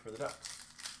McTavish for the Ducks.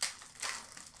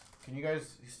 Can you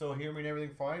guys still hear me and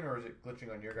everything fine, or is it glitching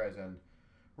on your guys' end?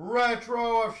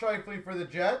 Retro of Scheifele for the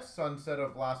Jets, Sunset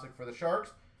of Vlasic for the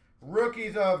Sharks.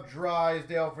 Rookies of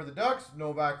Drysdale for the Ducks,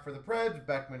 Novak for the Preds,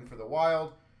 Beckman for the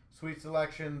Wild. Sweet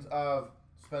selections of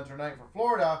Spencer Knight for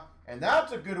Florida, and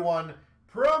that's a good one.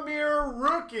 Premier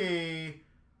Rookie,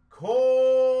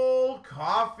 Cole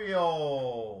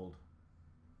Caulfield.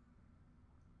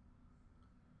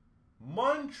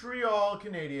 Montreal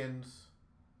Canadiens,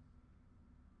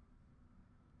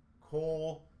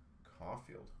 Cole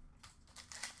Caulfield.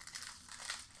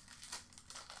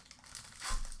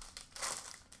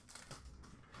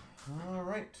 All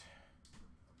right.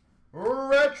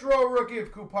 Retro Rookie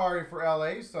of Kupari for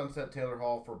LA, Sunset Taylor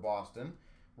Hall for Boston.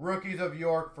 Rookies of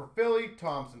York for Philly,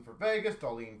 Thompson for Vegas,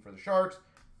 Darlene for the Sharks.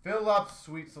 Phillips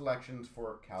Sweet Selections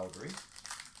for Calgary.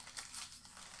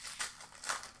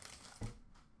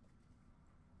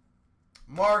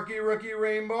 Marquee Rookie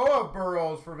Rainbow of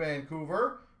Burrows for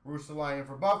Vancouver. Rustalainen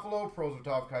for Buffalo.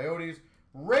 Prosvetov Coyotes.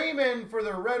 Raymond for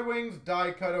the Red Wings.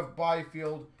 Die cut of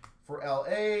Byfield for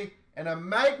LA. And a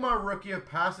Magma Rookie of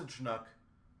Pasichnuk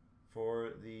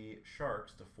for the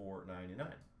Sharks to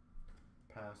 $4.99.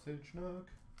 Pasichnuk.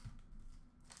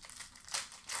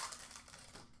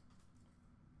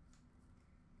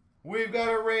 We've got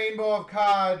a Rainbow of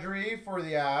Kadri for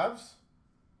the Avs.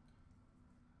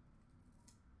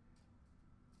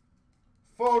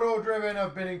 Photo driven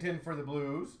of Binnington for the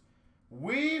Blues.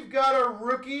 We've got a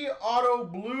rookie auto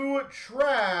blue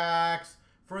tracks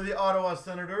for the Ottawa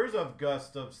Senators of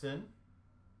Gustafsson.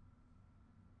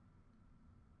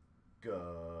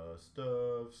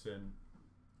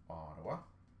 Ottawa.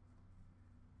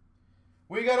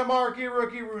 We got a marquee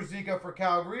rookie Ruzicka for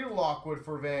Calgary, Lockwood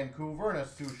for Vancouver, and a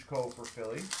Sushko for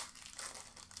Philly.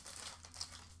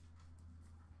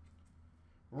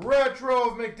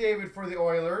 Retro of McDavid for the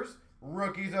Oilers.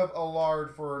 Rookies of Allard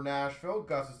for Nashville,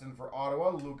 Gustafsson for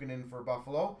Ottawa, Luukkonen for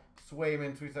Buffalo,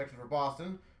 Swayman, Sweet Section for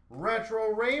Boston.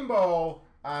 Retro Rainbow,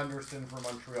 Anderson for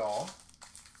Montreal.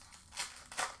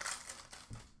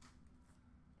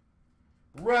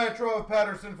 Retro of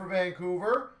Patterson for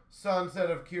Vancouver, Sunset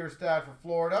of Kierstad for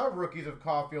Florida, Rookies of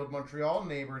Caulfield, Montreal,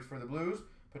 Neighbors for the Blues,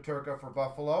 Paterka for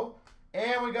Buffalo.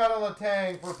 And we got a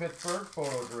Letang for Pittsburgh,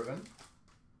 photo driven.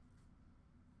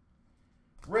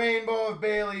 Rainbow of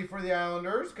Bailey for the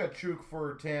Islanders. Kachuk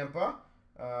for Tampa,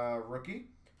 rookie.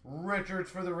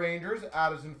 Richards for the Rangers.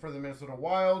 Addison for the Minnesota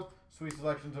Wild. Sweet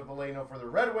selections of Valeno for the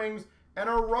Red Wings. And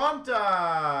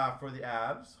Aranta for the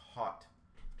Avs. Hot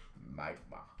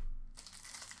Magma.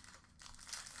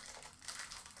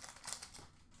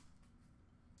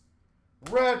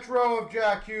 Retro of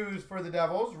Jack Hughes for the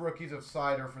Devils. Rookies of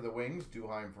Sider for the Wings.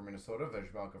 Duheim for Minnesota.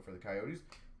 Vejmelka for the Coyotes.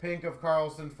 Pink of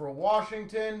Carlson for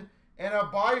Washington. And a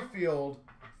Byfield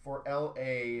for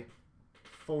LA.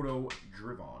 Photo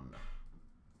driven.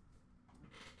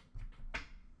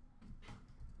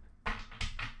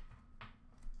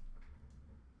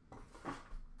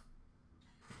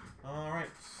 All right,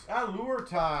 Allure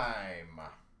time.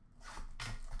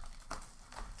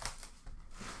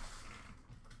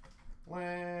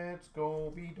 Let's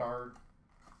go be dart.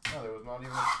 No, there was not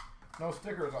even no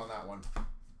stickers on that one.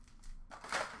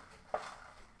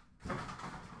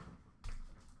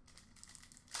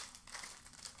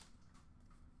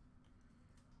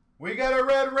 We got a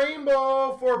red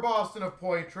rainbow for Boston of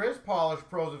Poitras. Polished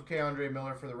pros of Keandre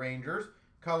Miller for the Rangers.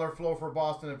 Color flow for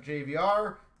Boston of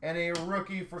JVR. And a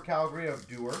rookie for Calgary of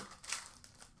Dewar.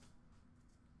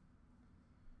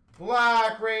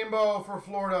 Black rainbow for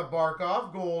Florida of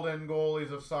Barkov. Golden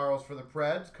goalies of Saros for the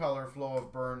Preds. Color flow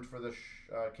of Burns for the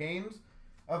Canes.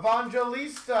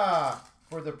 Evangelista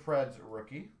for the Preds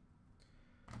rookie.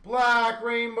 Black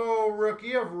rainbow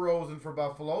rookie of Rosen for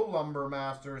Buffalo. Lumber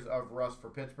Masters of Russ for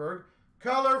Pittsburgh.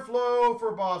 Color flow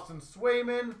for Boston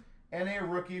Swayman. And a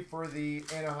rookie for the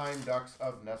Anaheim Ducks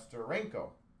of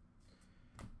Nestorenko.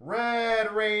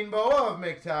 Red rainbow of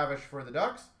McTavish for the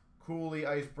Ducks. Cooley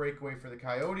Ice Breakaway for the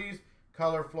Coyotes.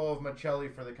 Color flow of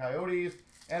Machelli for the Coyotes.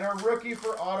 And a rookie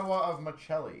for Ottawa of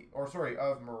Machelli. Or sorry,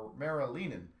 of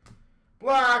Marilinen.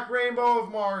 Black rainbow of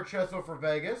Marchesso for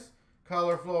Vegas.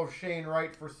 Color flow of Shane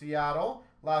Wright for Seattle.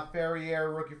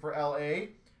 LaFerriere rookie for LA.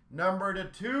 Number to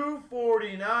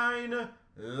 249.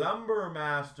 Lumber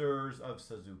Masters of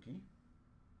Suzuki.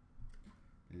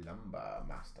 Lumber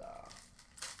Master.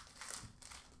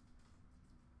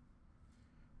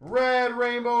 Red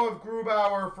rainbow of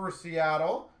Grubauer for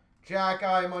Seattle. Jack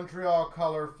Eye Montreal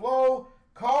color flow.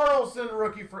 Carlson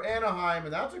rookie for Anaheim,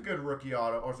 and that's a good rookie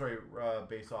auto. Or sorry,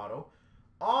 base auto.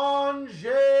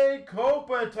 Anze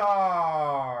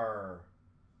Kopitar.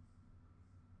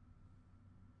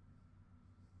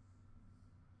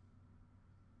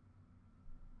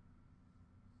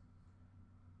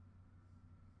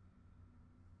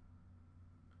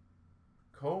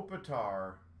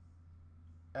 Kopitar.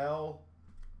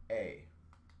 L.A.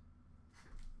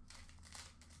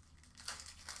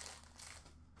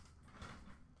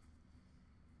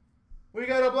 We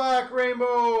got a black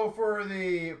rainbow for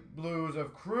the Blues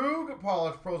of Krug.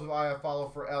 Polished pros of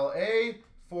Iafallo for LA.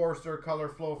 Forster color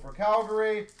flow for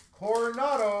Calgary.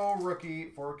 Coronado rookie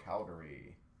for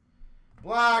Calgary.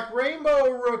 Black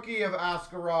rainbow rookie of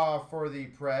Askarov for the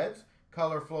Preds.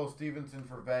 Color flow Stevenson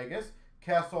for Vegas.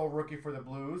 Kessel rookie for the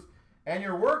Blues. And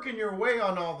you're working your way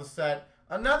on all the set.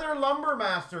 Another Lumber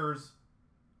Masters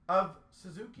of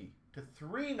Suzuki to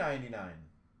 $3.99.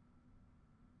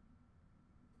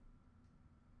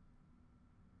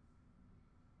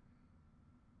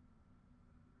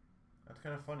 That's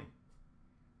kind of funny.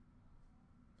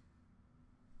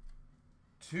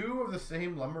 Two of the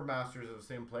same Lumber Masters of the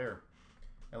same player.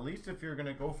 At least if you're going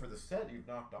to go for the set, you've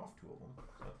knocked off two of them. So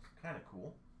that's kind of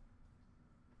cool.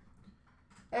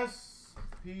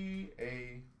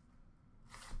 S.P.A.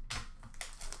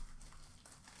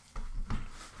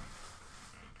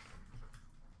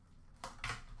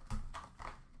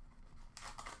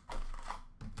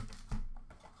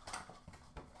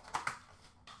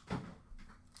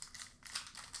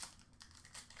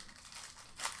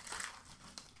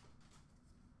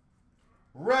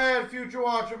 Red Future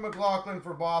Watch of McLaughlin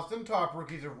for Boston. Top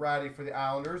rookies of Ratty for the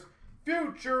Islanders.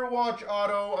 Future Watch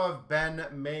Auto of Ben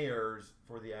Mayers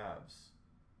for the Avs.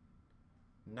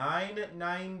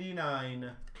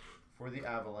 $9.99 for the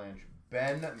Avalanche.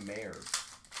 Ben Mayers.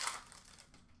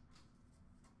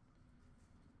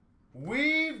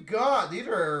 We've got, these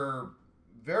are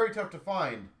very tough to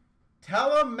find.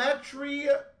 Telemetry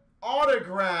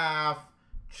autograph.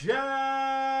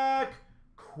 Jack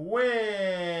Quinn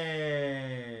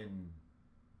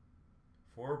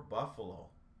for Buffalo.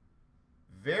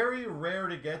 Very rare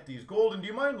to get these. Golden, do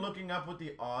you mind looking up what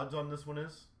the odds on this one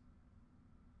is?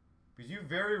 Because you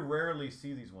very rarely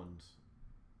see these ones.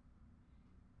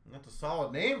 And that's a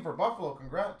solid name for Buffalo.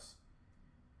 Congrats.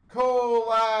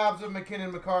 Collabs of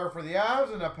McKinnon McCarr for the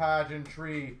Avs and a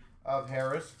pageantry of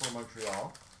Harris for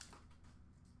Montreal.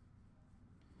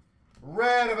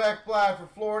 Red of Ekblad for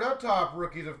Florida. Top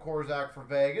rookies of Korzak for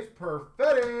Vegas.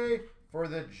 Perfetti for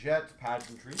the Jets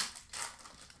pageantry.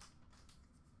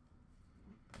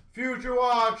 Future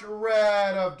Watch,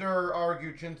 red of Dur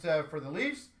Arguchintsev for the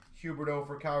Leafs. Huberdeau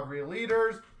for Calgary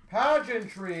Leaders.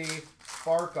 Pageantry,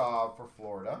 Barkov for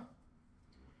Florida.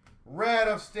 Red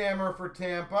of Stammer for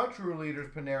Tampa. True Leaders,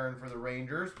 Panarin for the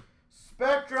Rangers.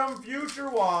 Spectrum Future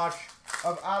Watch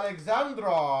of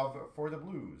Alexandrov for the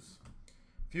Blues.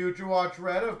 Future Watch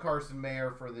red of Carson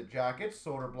Mayer for the Jackets.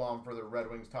 Soderblom for the Red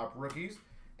Wings top rookies.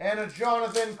 And a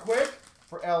Jonathan Quick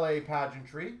for LA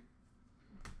pageantry.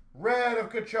 Red of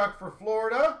Kachuk for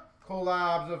Florida.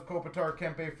 Collabs of Kopitar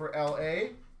Kempe for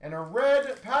LA. And a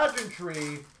red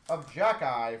pageantry of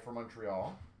Jack-Eye for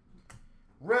Montreal.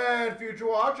 Red Future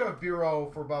Watch of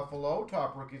Bureau for Buffalo.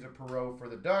 Top rookies of Perreault for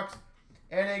the Ducks.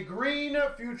 And a green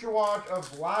Future Watch of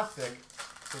Vlasic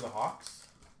for the Hawks.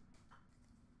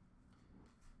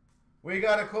 We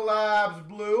got a Collabs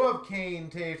blue of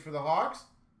Kane Taves for the Hawks.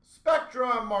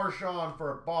 Spectrum Marchand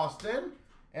for Boston.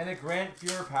 And a Grant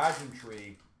Fuhr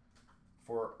pageantry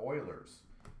for Oilers.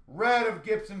 Red of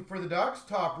Gibson for the Ducks.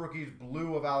 Top rookies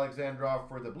blue of Alexandrov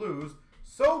for the Blues.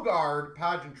 Sogard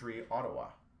pageantry Ottawa.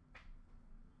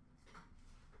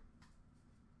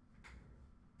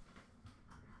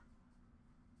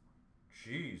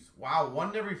 Jeez. Wow, one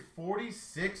in every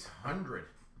 4,600.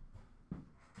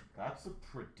 That's a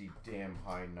pretty damn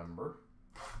high number.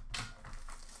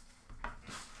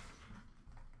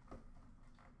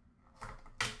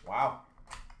 Wow.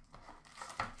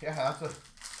 Yeah, that's a...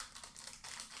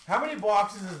 How many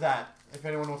boxes is that? If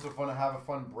anyone wants to have a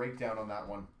fun breakdown on that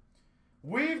one.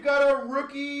 We've got a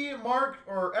rookie mark,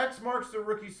 or X marks the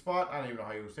rookie spot. I don't even know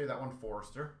how you would say that one.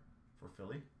 Forrester for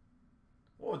Philly.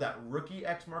 What would that rookie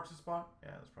X marks the spot?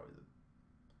 Yeah,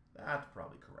 that's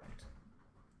probably correct.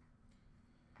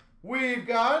 We've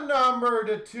got number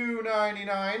to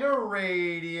 299, a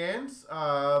Radiance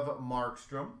of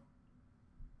Markstrom.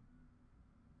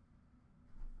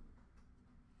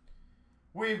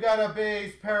 We've got a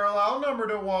base parallel, number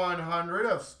to 100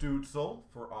 of Stützle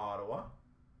for Ottawa.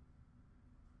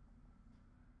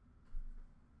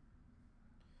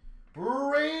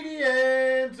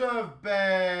 Radiance of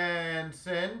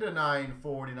Benson to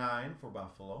 949 for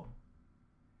Buffalo.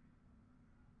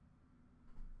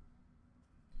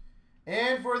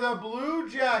 And for the Blue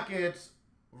Jackets,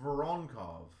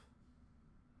 Voronkov,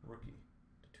 rookie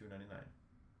to 299.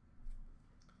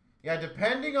 Yeah,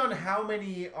 depending on how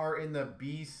many are in the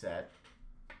B set,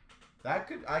 I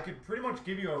could pretty much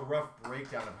give you a rough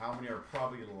breakdown of how many are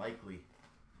probably likely,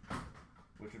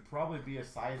 which would probably be a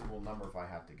sizable number if I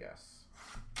had to guess.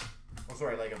 Oh,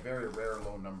 sorry, like a very rare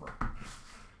low number.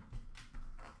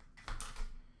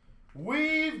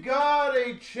 We've got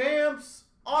a Champs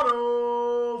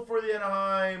Auto for the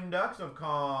Anaheim Ducks of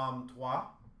Comtois.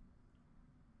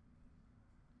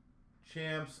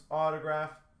 Champs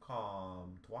Autograph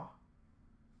Comtois.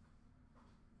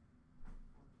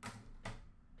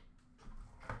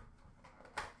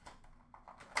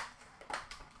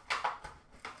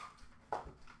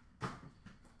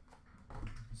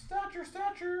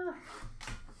 Stature.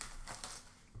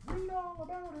 Read all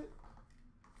about it.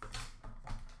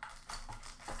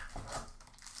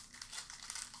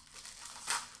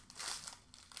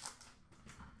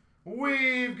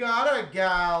 We've got a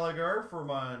Gallagher for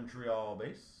Montreal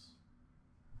base.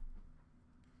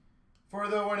 For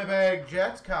the Winnipeg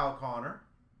Jets, Kyle Connor.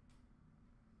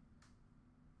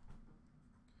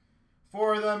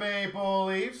 For the Maple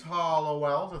Leafs,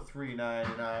 Hollowell to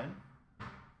 399.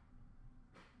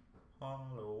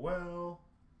 Hollowell.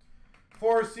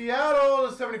 For Seattle,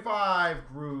 to 75,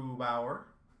 Grubauer.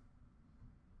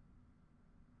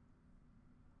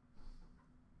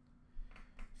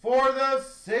 For the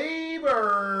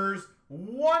Sabres,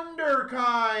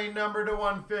 Wonderkind, number to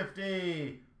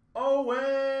 150, Owen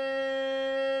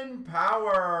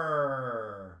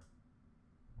Power.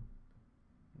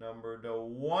 Number to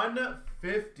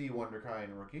 150,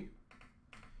 Wonderkind rookie.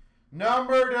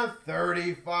 Number to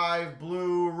 35,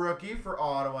 blue rookie for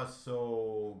Ottawa,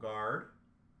 Sogard.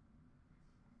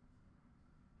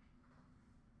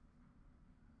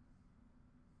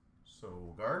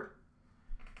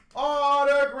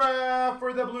 Autograph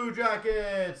for the Blue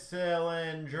Jackets,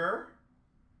 Sillinger.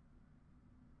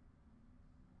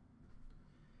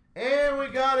 And we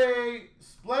got a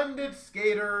Splendid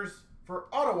Skaters for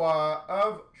Ottawa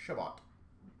of Chabot.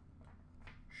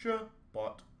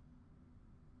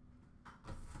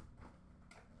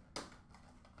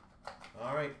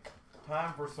 All right,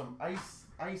 time for some ice,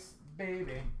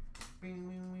 baby.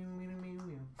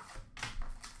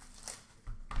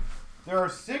 There are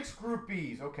 6 Group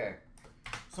Bs. Okay,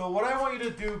 So what I want you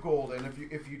to do, Golden,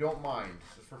 if you don't mind,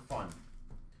 just for fun,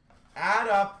 add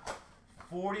up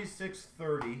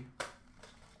 4630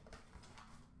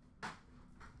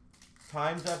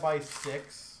 times that by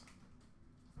 6.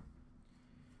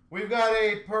 We've got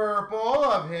a purple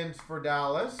of Hints for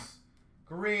Dallas,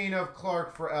 green of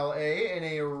Clark for LA, and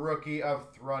a rookie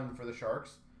of Thrun for the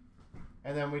Sharks.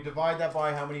 And then we divide that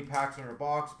by how many packs are in a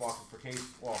box, boxes per case.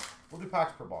 Well, we'll do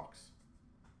packs per box.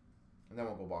 And then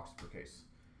we'll go boxes per case.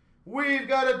 We've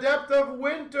got a Depth of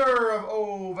Winter of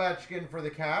Ovechkin for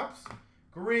the Caps,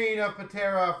 green of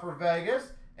Patera for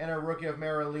Vegas, and a rookie of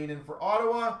Marilinen for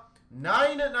Ottawa.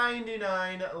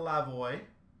 $9.99 Lavoie.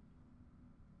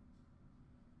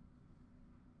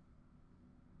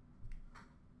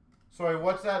 Sorry,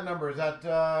 what's that number? Is that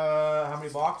how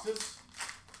many boxes? Is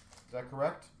that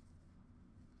correct?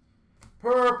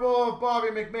 Purple of Bobby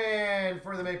McMahon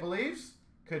for the Maple Leafs.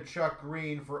 Kachuk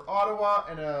green for Ottawa.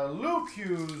 And a Luke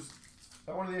Hughes. Is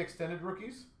that one of the extended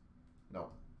rookies? No.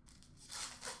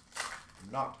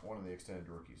 Not one of the extended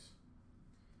rookies.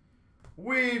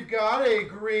 We've got a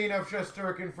green of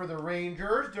Shesterkin for the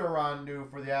Rangers.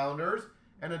 Durandu for the Islanders.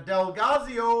 And a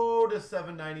Delgazio to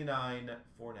 $7.99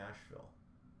 for Nashville.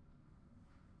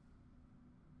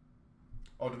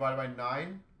 Oh, divided by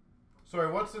 9?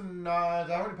 Sorry, what's the... is that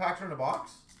how many packs are in a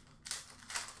box?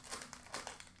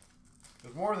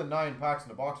 There's more than 9 packs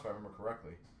in a box, if I remember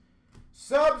correctly.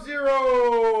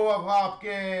 Sub-Zero of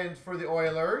Hopkins for the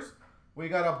Oilers. We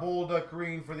got a Bolduc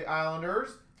green for the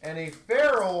Islanders. And a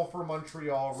Farrell for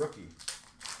Montreal rookie.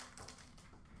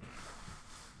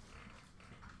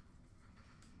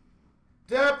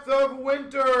 Depth of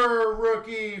Winter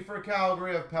rookie for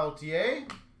Calgary of Peltier.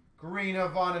 Green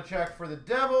of Vonacek for the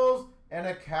Devils. And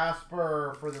a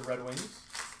Casper for the Red Wings.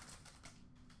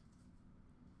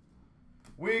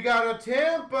 We got a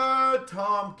Tampa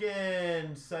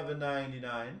Tompkins,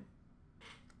 $7.99.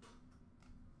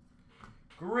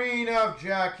 Green of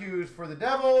Jack Hughes for the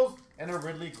Devils. And a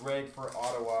Ridley Gregg for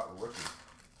Ottawa rookie.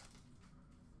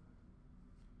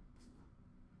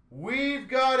 We've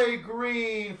got a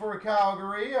green for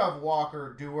Calgary of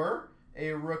Walker Dewar.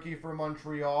 A rookie for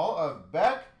Montreal of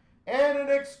Beck. And an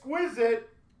exquisite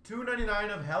 $2.99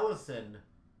 of Hellison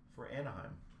for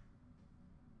Anaheim.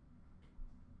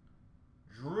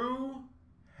 Drew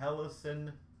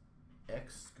Hellison,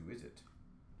 exquisite.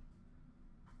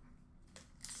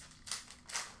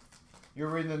 You're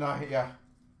reading the night, yeah.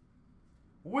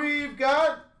 We've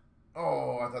got,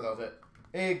 oh, I thought that was it.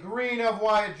 A green of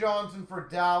Wyatt Johnson for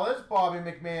Dallas. Bobby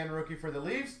McMahon, rookie for the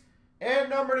Leafs.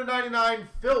 And number to 99,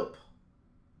 Philp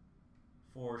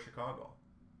for Chicago.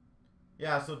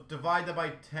 Yeah, so divide that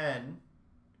by 10,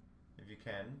 if you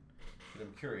can. Because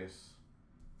I'm curious.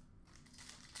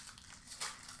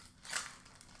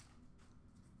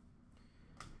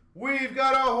 We've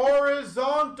got a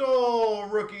horizontal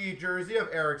rookie jersey of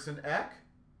Eriksson Ek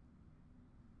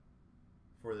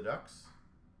for the Ducks.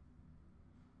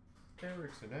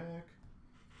 Eriksson Ek.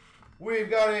 We've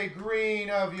got a green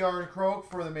of Yarn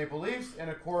Croak for the Maple Leafs and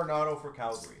a Coronado for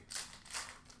Calgary.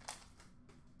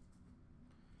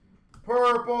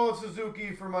 Purple of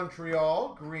Suzuki for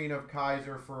Montreal. Green of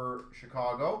Kaiser for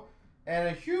Chicago. And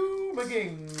a Hugh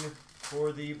McGing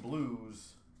for the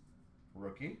Blues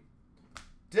rookie.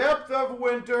 Depth of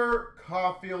Winter,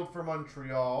 Caulfield for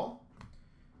Montreal.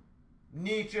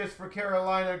 Nietzsche for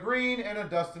Carolina green. And a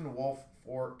Dustin Wolf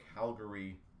for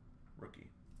Calgary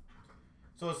rookie.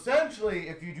 So essentially,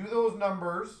 if you do those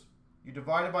numbers, you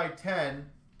divide it by 10.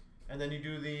 And then you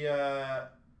do the,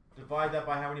 divide that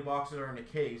by how many boxes are in a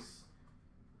case.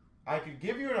 I could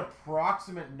give you an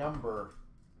approximate number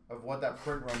of what that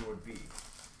print run would be.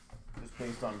 Just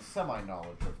based on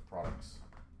semi-knowledge of products.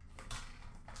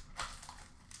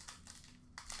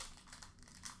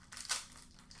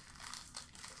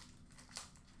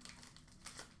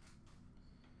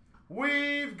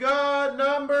 We've got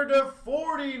number to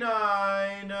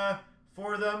 49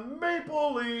 for the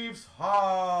Maple Leafs,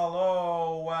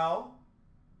 Hollowell.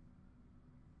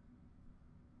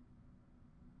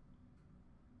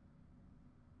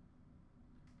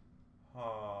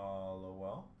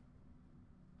 Hollowell.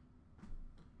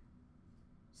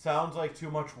 Sounds like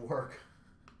too much work.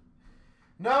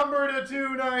 Number to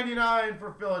 299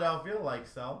 for Philadelphia, like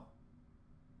so.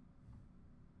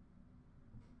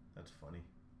 That's funny.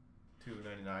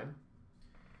 $2.99.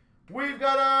 We've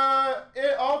got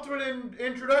a alternate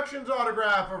introductions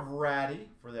autograph of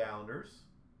Ratty for the Islanders.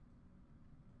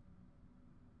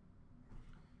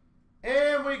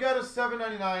 And we got a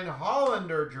 $7.99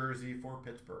 Hollander jersey for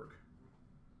Pittsburgh.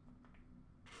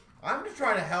 I'm just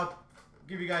trying to help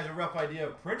give you guys a rough idea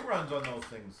of print runs on those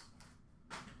things.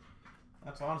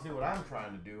 That's honestly what I'm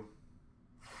trying to do.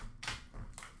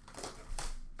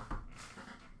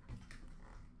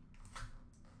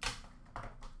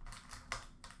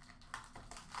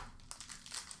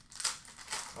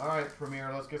 All right,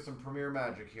 Premier. Let's get some Premier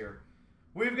magic here.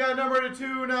 We've got number to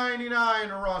 299,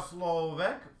 Russ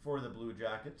Lovek for the Blue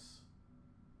Jackets.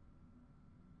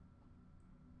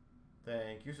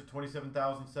 Thank you. So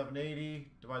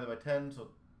 27,780 divided by 10, so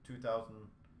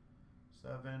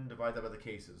 2,007. Divide that by the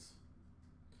cases.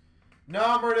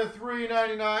 Number to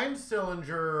 399,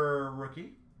 Sillinger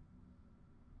rookie.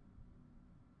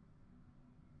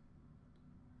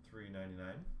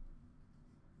 399.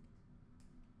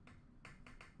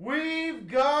 We've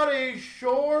got a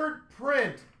short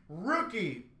print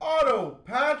rookie auto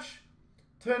patch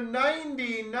to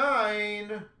 99. I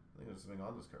think there's something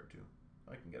on this card too.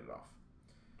 I can get it off.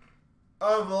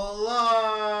 Of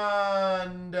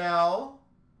Lundell.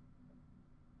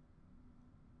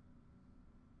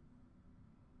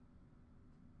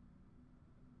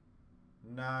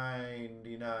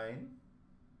 $99.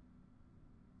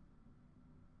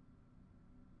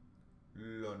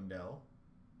 Lundell.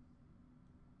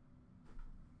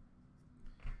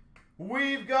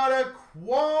 We've got a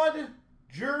quad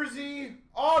jersey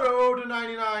auto to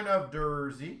 99 of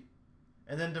Dersey.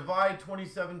 And then divide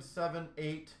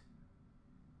 27,780.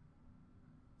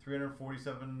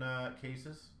 347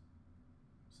 cases.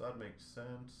 So that makes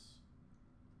sense.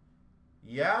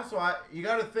 Yeah, so you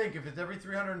got to think, if it's every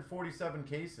 347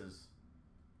 cases,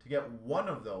 to get one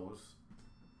of those,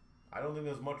 I don't think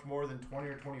there's much more than 20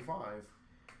 or 25.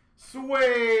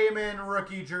 Swayman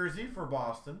rookie jersey for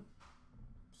Boston.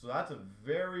 So that's a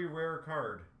very rare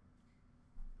card.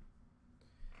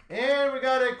 And we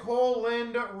got a Cole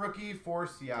Lind rookie for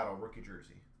Seattle, rookie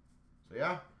jersey. So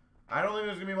yeah, I don't think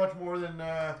there's going to be much more than,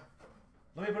 let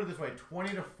me put it this way,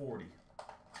 20 to 40.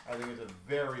 I think it's a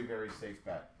very, very safe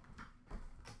bet.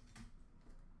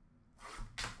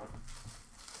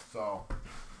 So,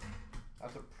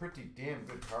 that's a pretty damn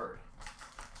good card.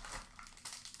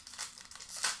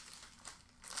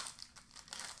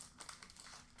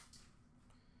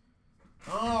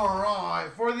 All right,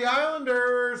 for the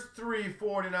Islanders,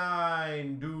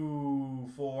 349, do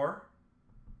 4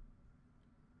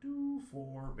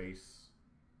 base.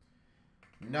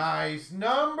 Nice,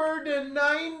 number to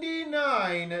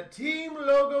 99, team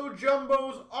logo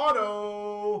jumbos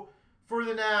auto for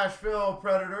the Nashville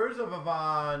Predators of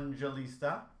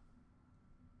Evangelista.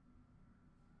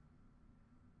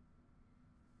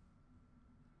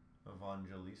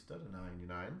 Evangelista to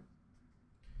 99.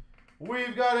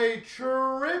 We've got a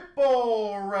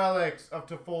triple relics of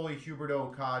Toffoli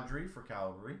Huberdeau Kadri for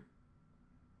Calgary.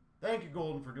 Thank you,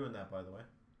 Golden, for doing that, by the way.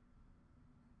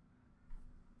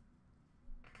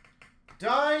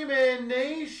 Diamond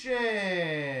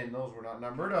Nation. Those were not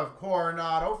numbered. Of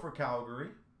Coronado for Calgary.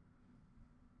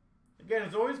 Again,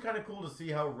 it's always kind of cool to see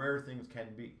how rare things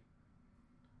can be.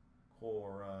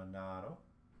 Coronado.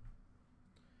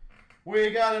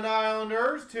 We got an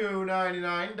Islanders,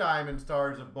 299, Diamond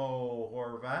Stars of Bo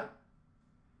Horvat.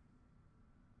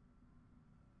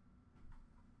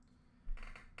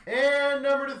 And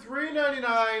number to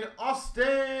 399, Austin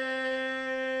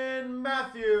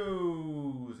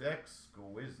Matthews.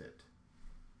 Exquisite.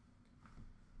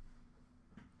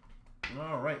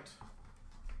 All right.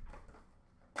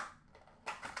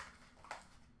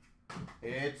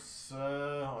 It's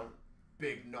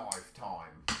big knife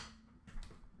time.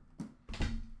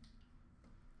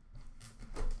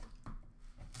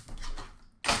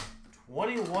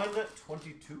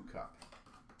 '21-22 cup.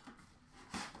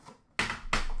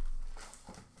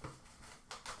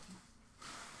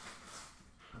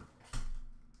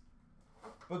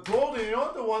 But Golden, you know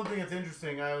what, the one thing that's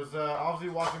interesting, I was obviously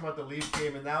watching about the Leafs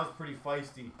game, and that was pretty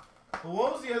feisty. But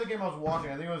what was the other game I was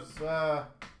watching? I think it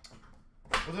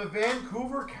was it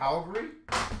Vancouver, Calgary?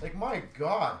 Like, my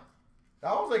God.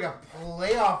 That was like a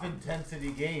playoff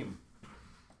intensity game.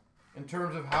 In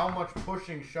terms of how much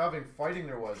pushing, shoving, fighting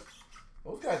there was.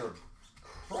 Those guys are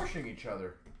crushing each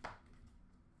other.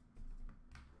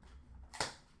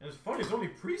 And it's funny, it's only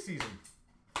preseason.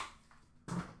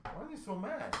 Why are they so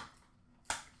mad?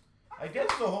 I guess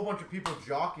it's a whole bunch of people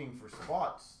jockeying for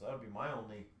spots. That would be my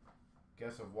only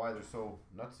guess of why they're so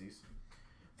nutsies.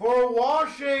 For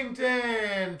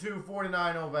Washington,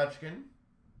 249 Ovechkin.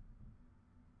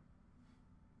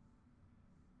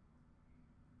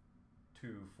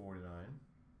 $249.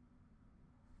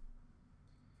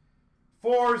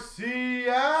 For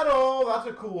Seattle, that's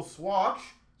a cool swatch.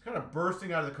 It's kind of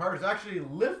bursting out of the card. It's actually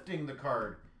lifting the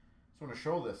card. Just want to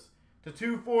show this. To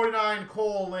 249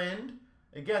 Cole Lind.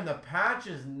 Again, the patch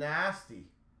is nasty.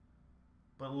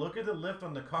 But look at the lift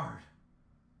on the card.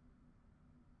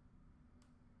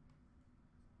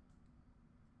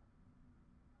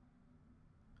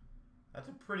 That's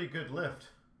a pretty good lift.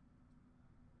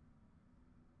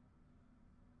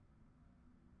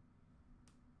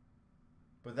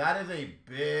 But that is a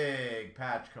big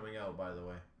patch coming out, by the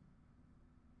way.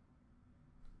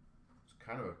 It's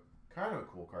kind of a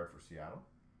cool card for Seattle.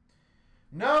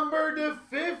 Number to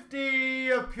 50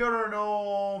 of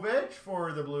Pjornovic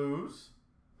for the Blues.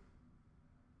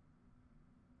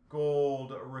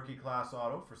 Gold rookie class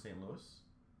auto for St. Louis.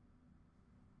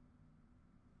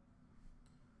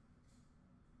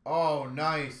 Oh,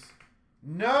 nice.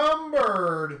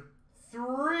 Numbered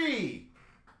 3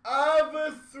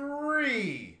 of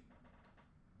 3.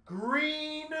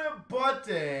 Green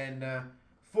button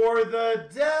for the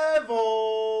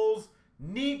Devils.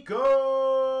 Nico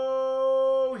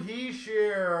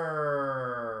Hischier.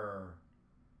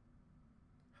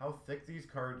 How thick these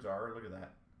cards are. Look at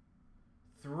that.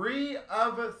 3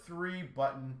 of 3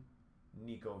 button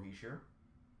Nico Hischier.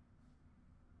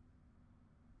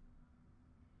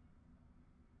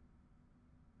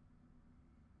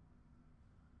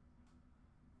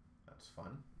 That's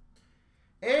fun.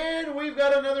 And we've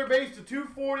got another base to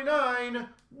 249.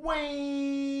 Wayne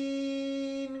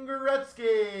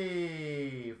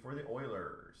Gretzky for the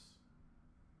Oilers.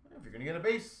 If you're going to get a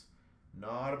base,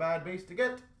 not a bad base to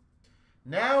get.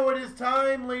 Now it is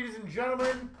time, ladies and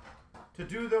gentlemen, to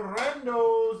do the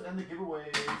randos and the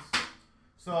giveaways.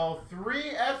 So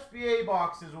 3 SBA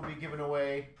boxes will be given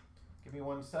away. Give me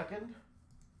 1 second.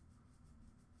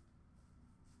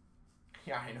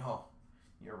 Yeah, I know.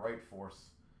 You're right, Force.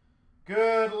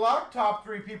 Good luck. Top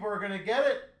 3 people are going to get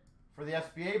it for the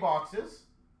SBA boxes.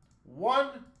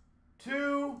 1,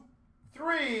 2,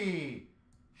 3.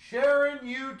 Sharon,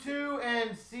 U2,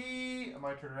 and C. Am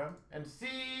I turning around? And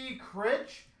C.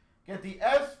 Critch get the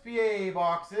SBA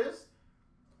boxes.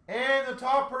 And the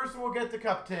top person will get the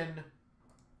cup tin.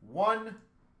 1,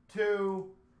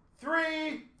 2,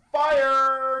 3.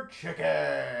 Fire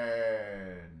Chicken.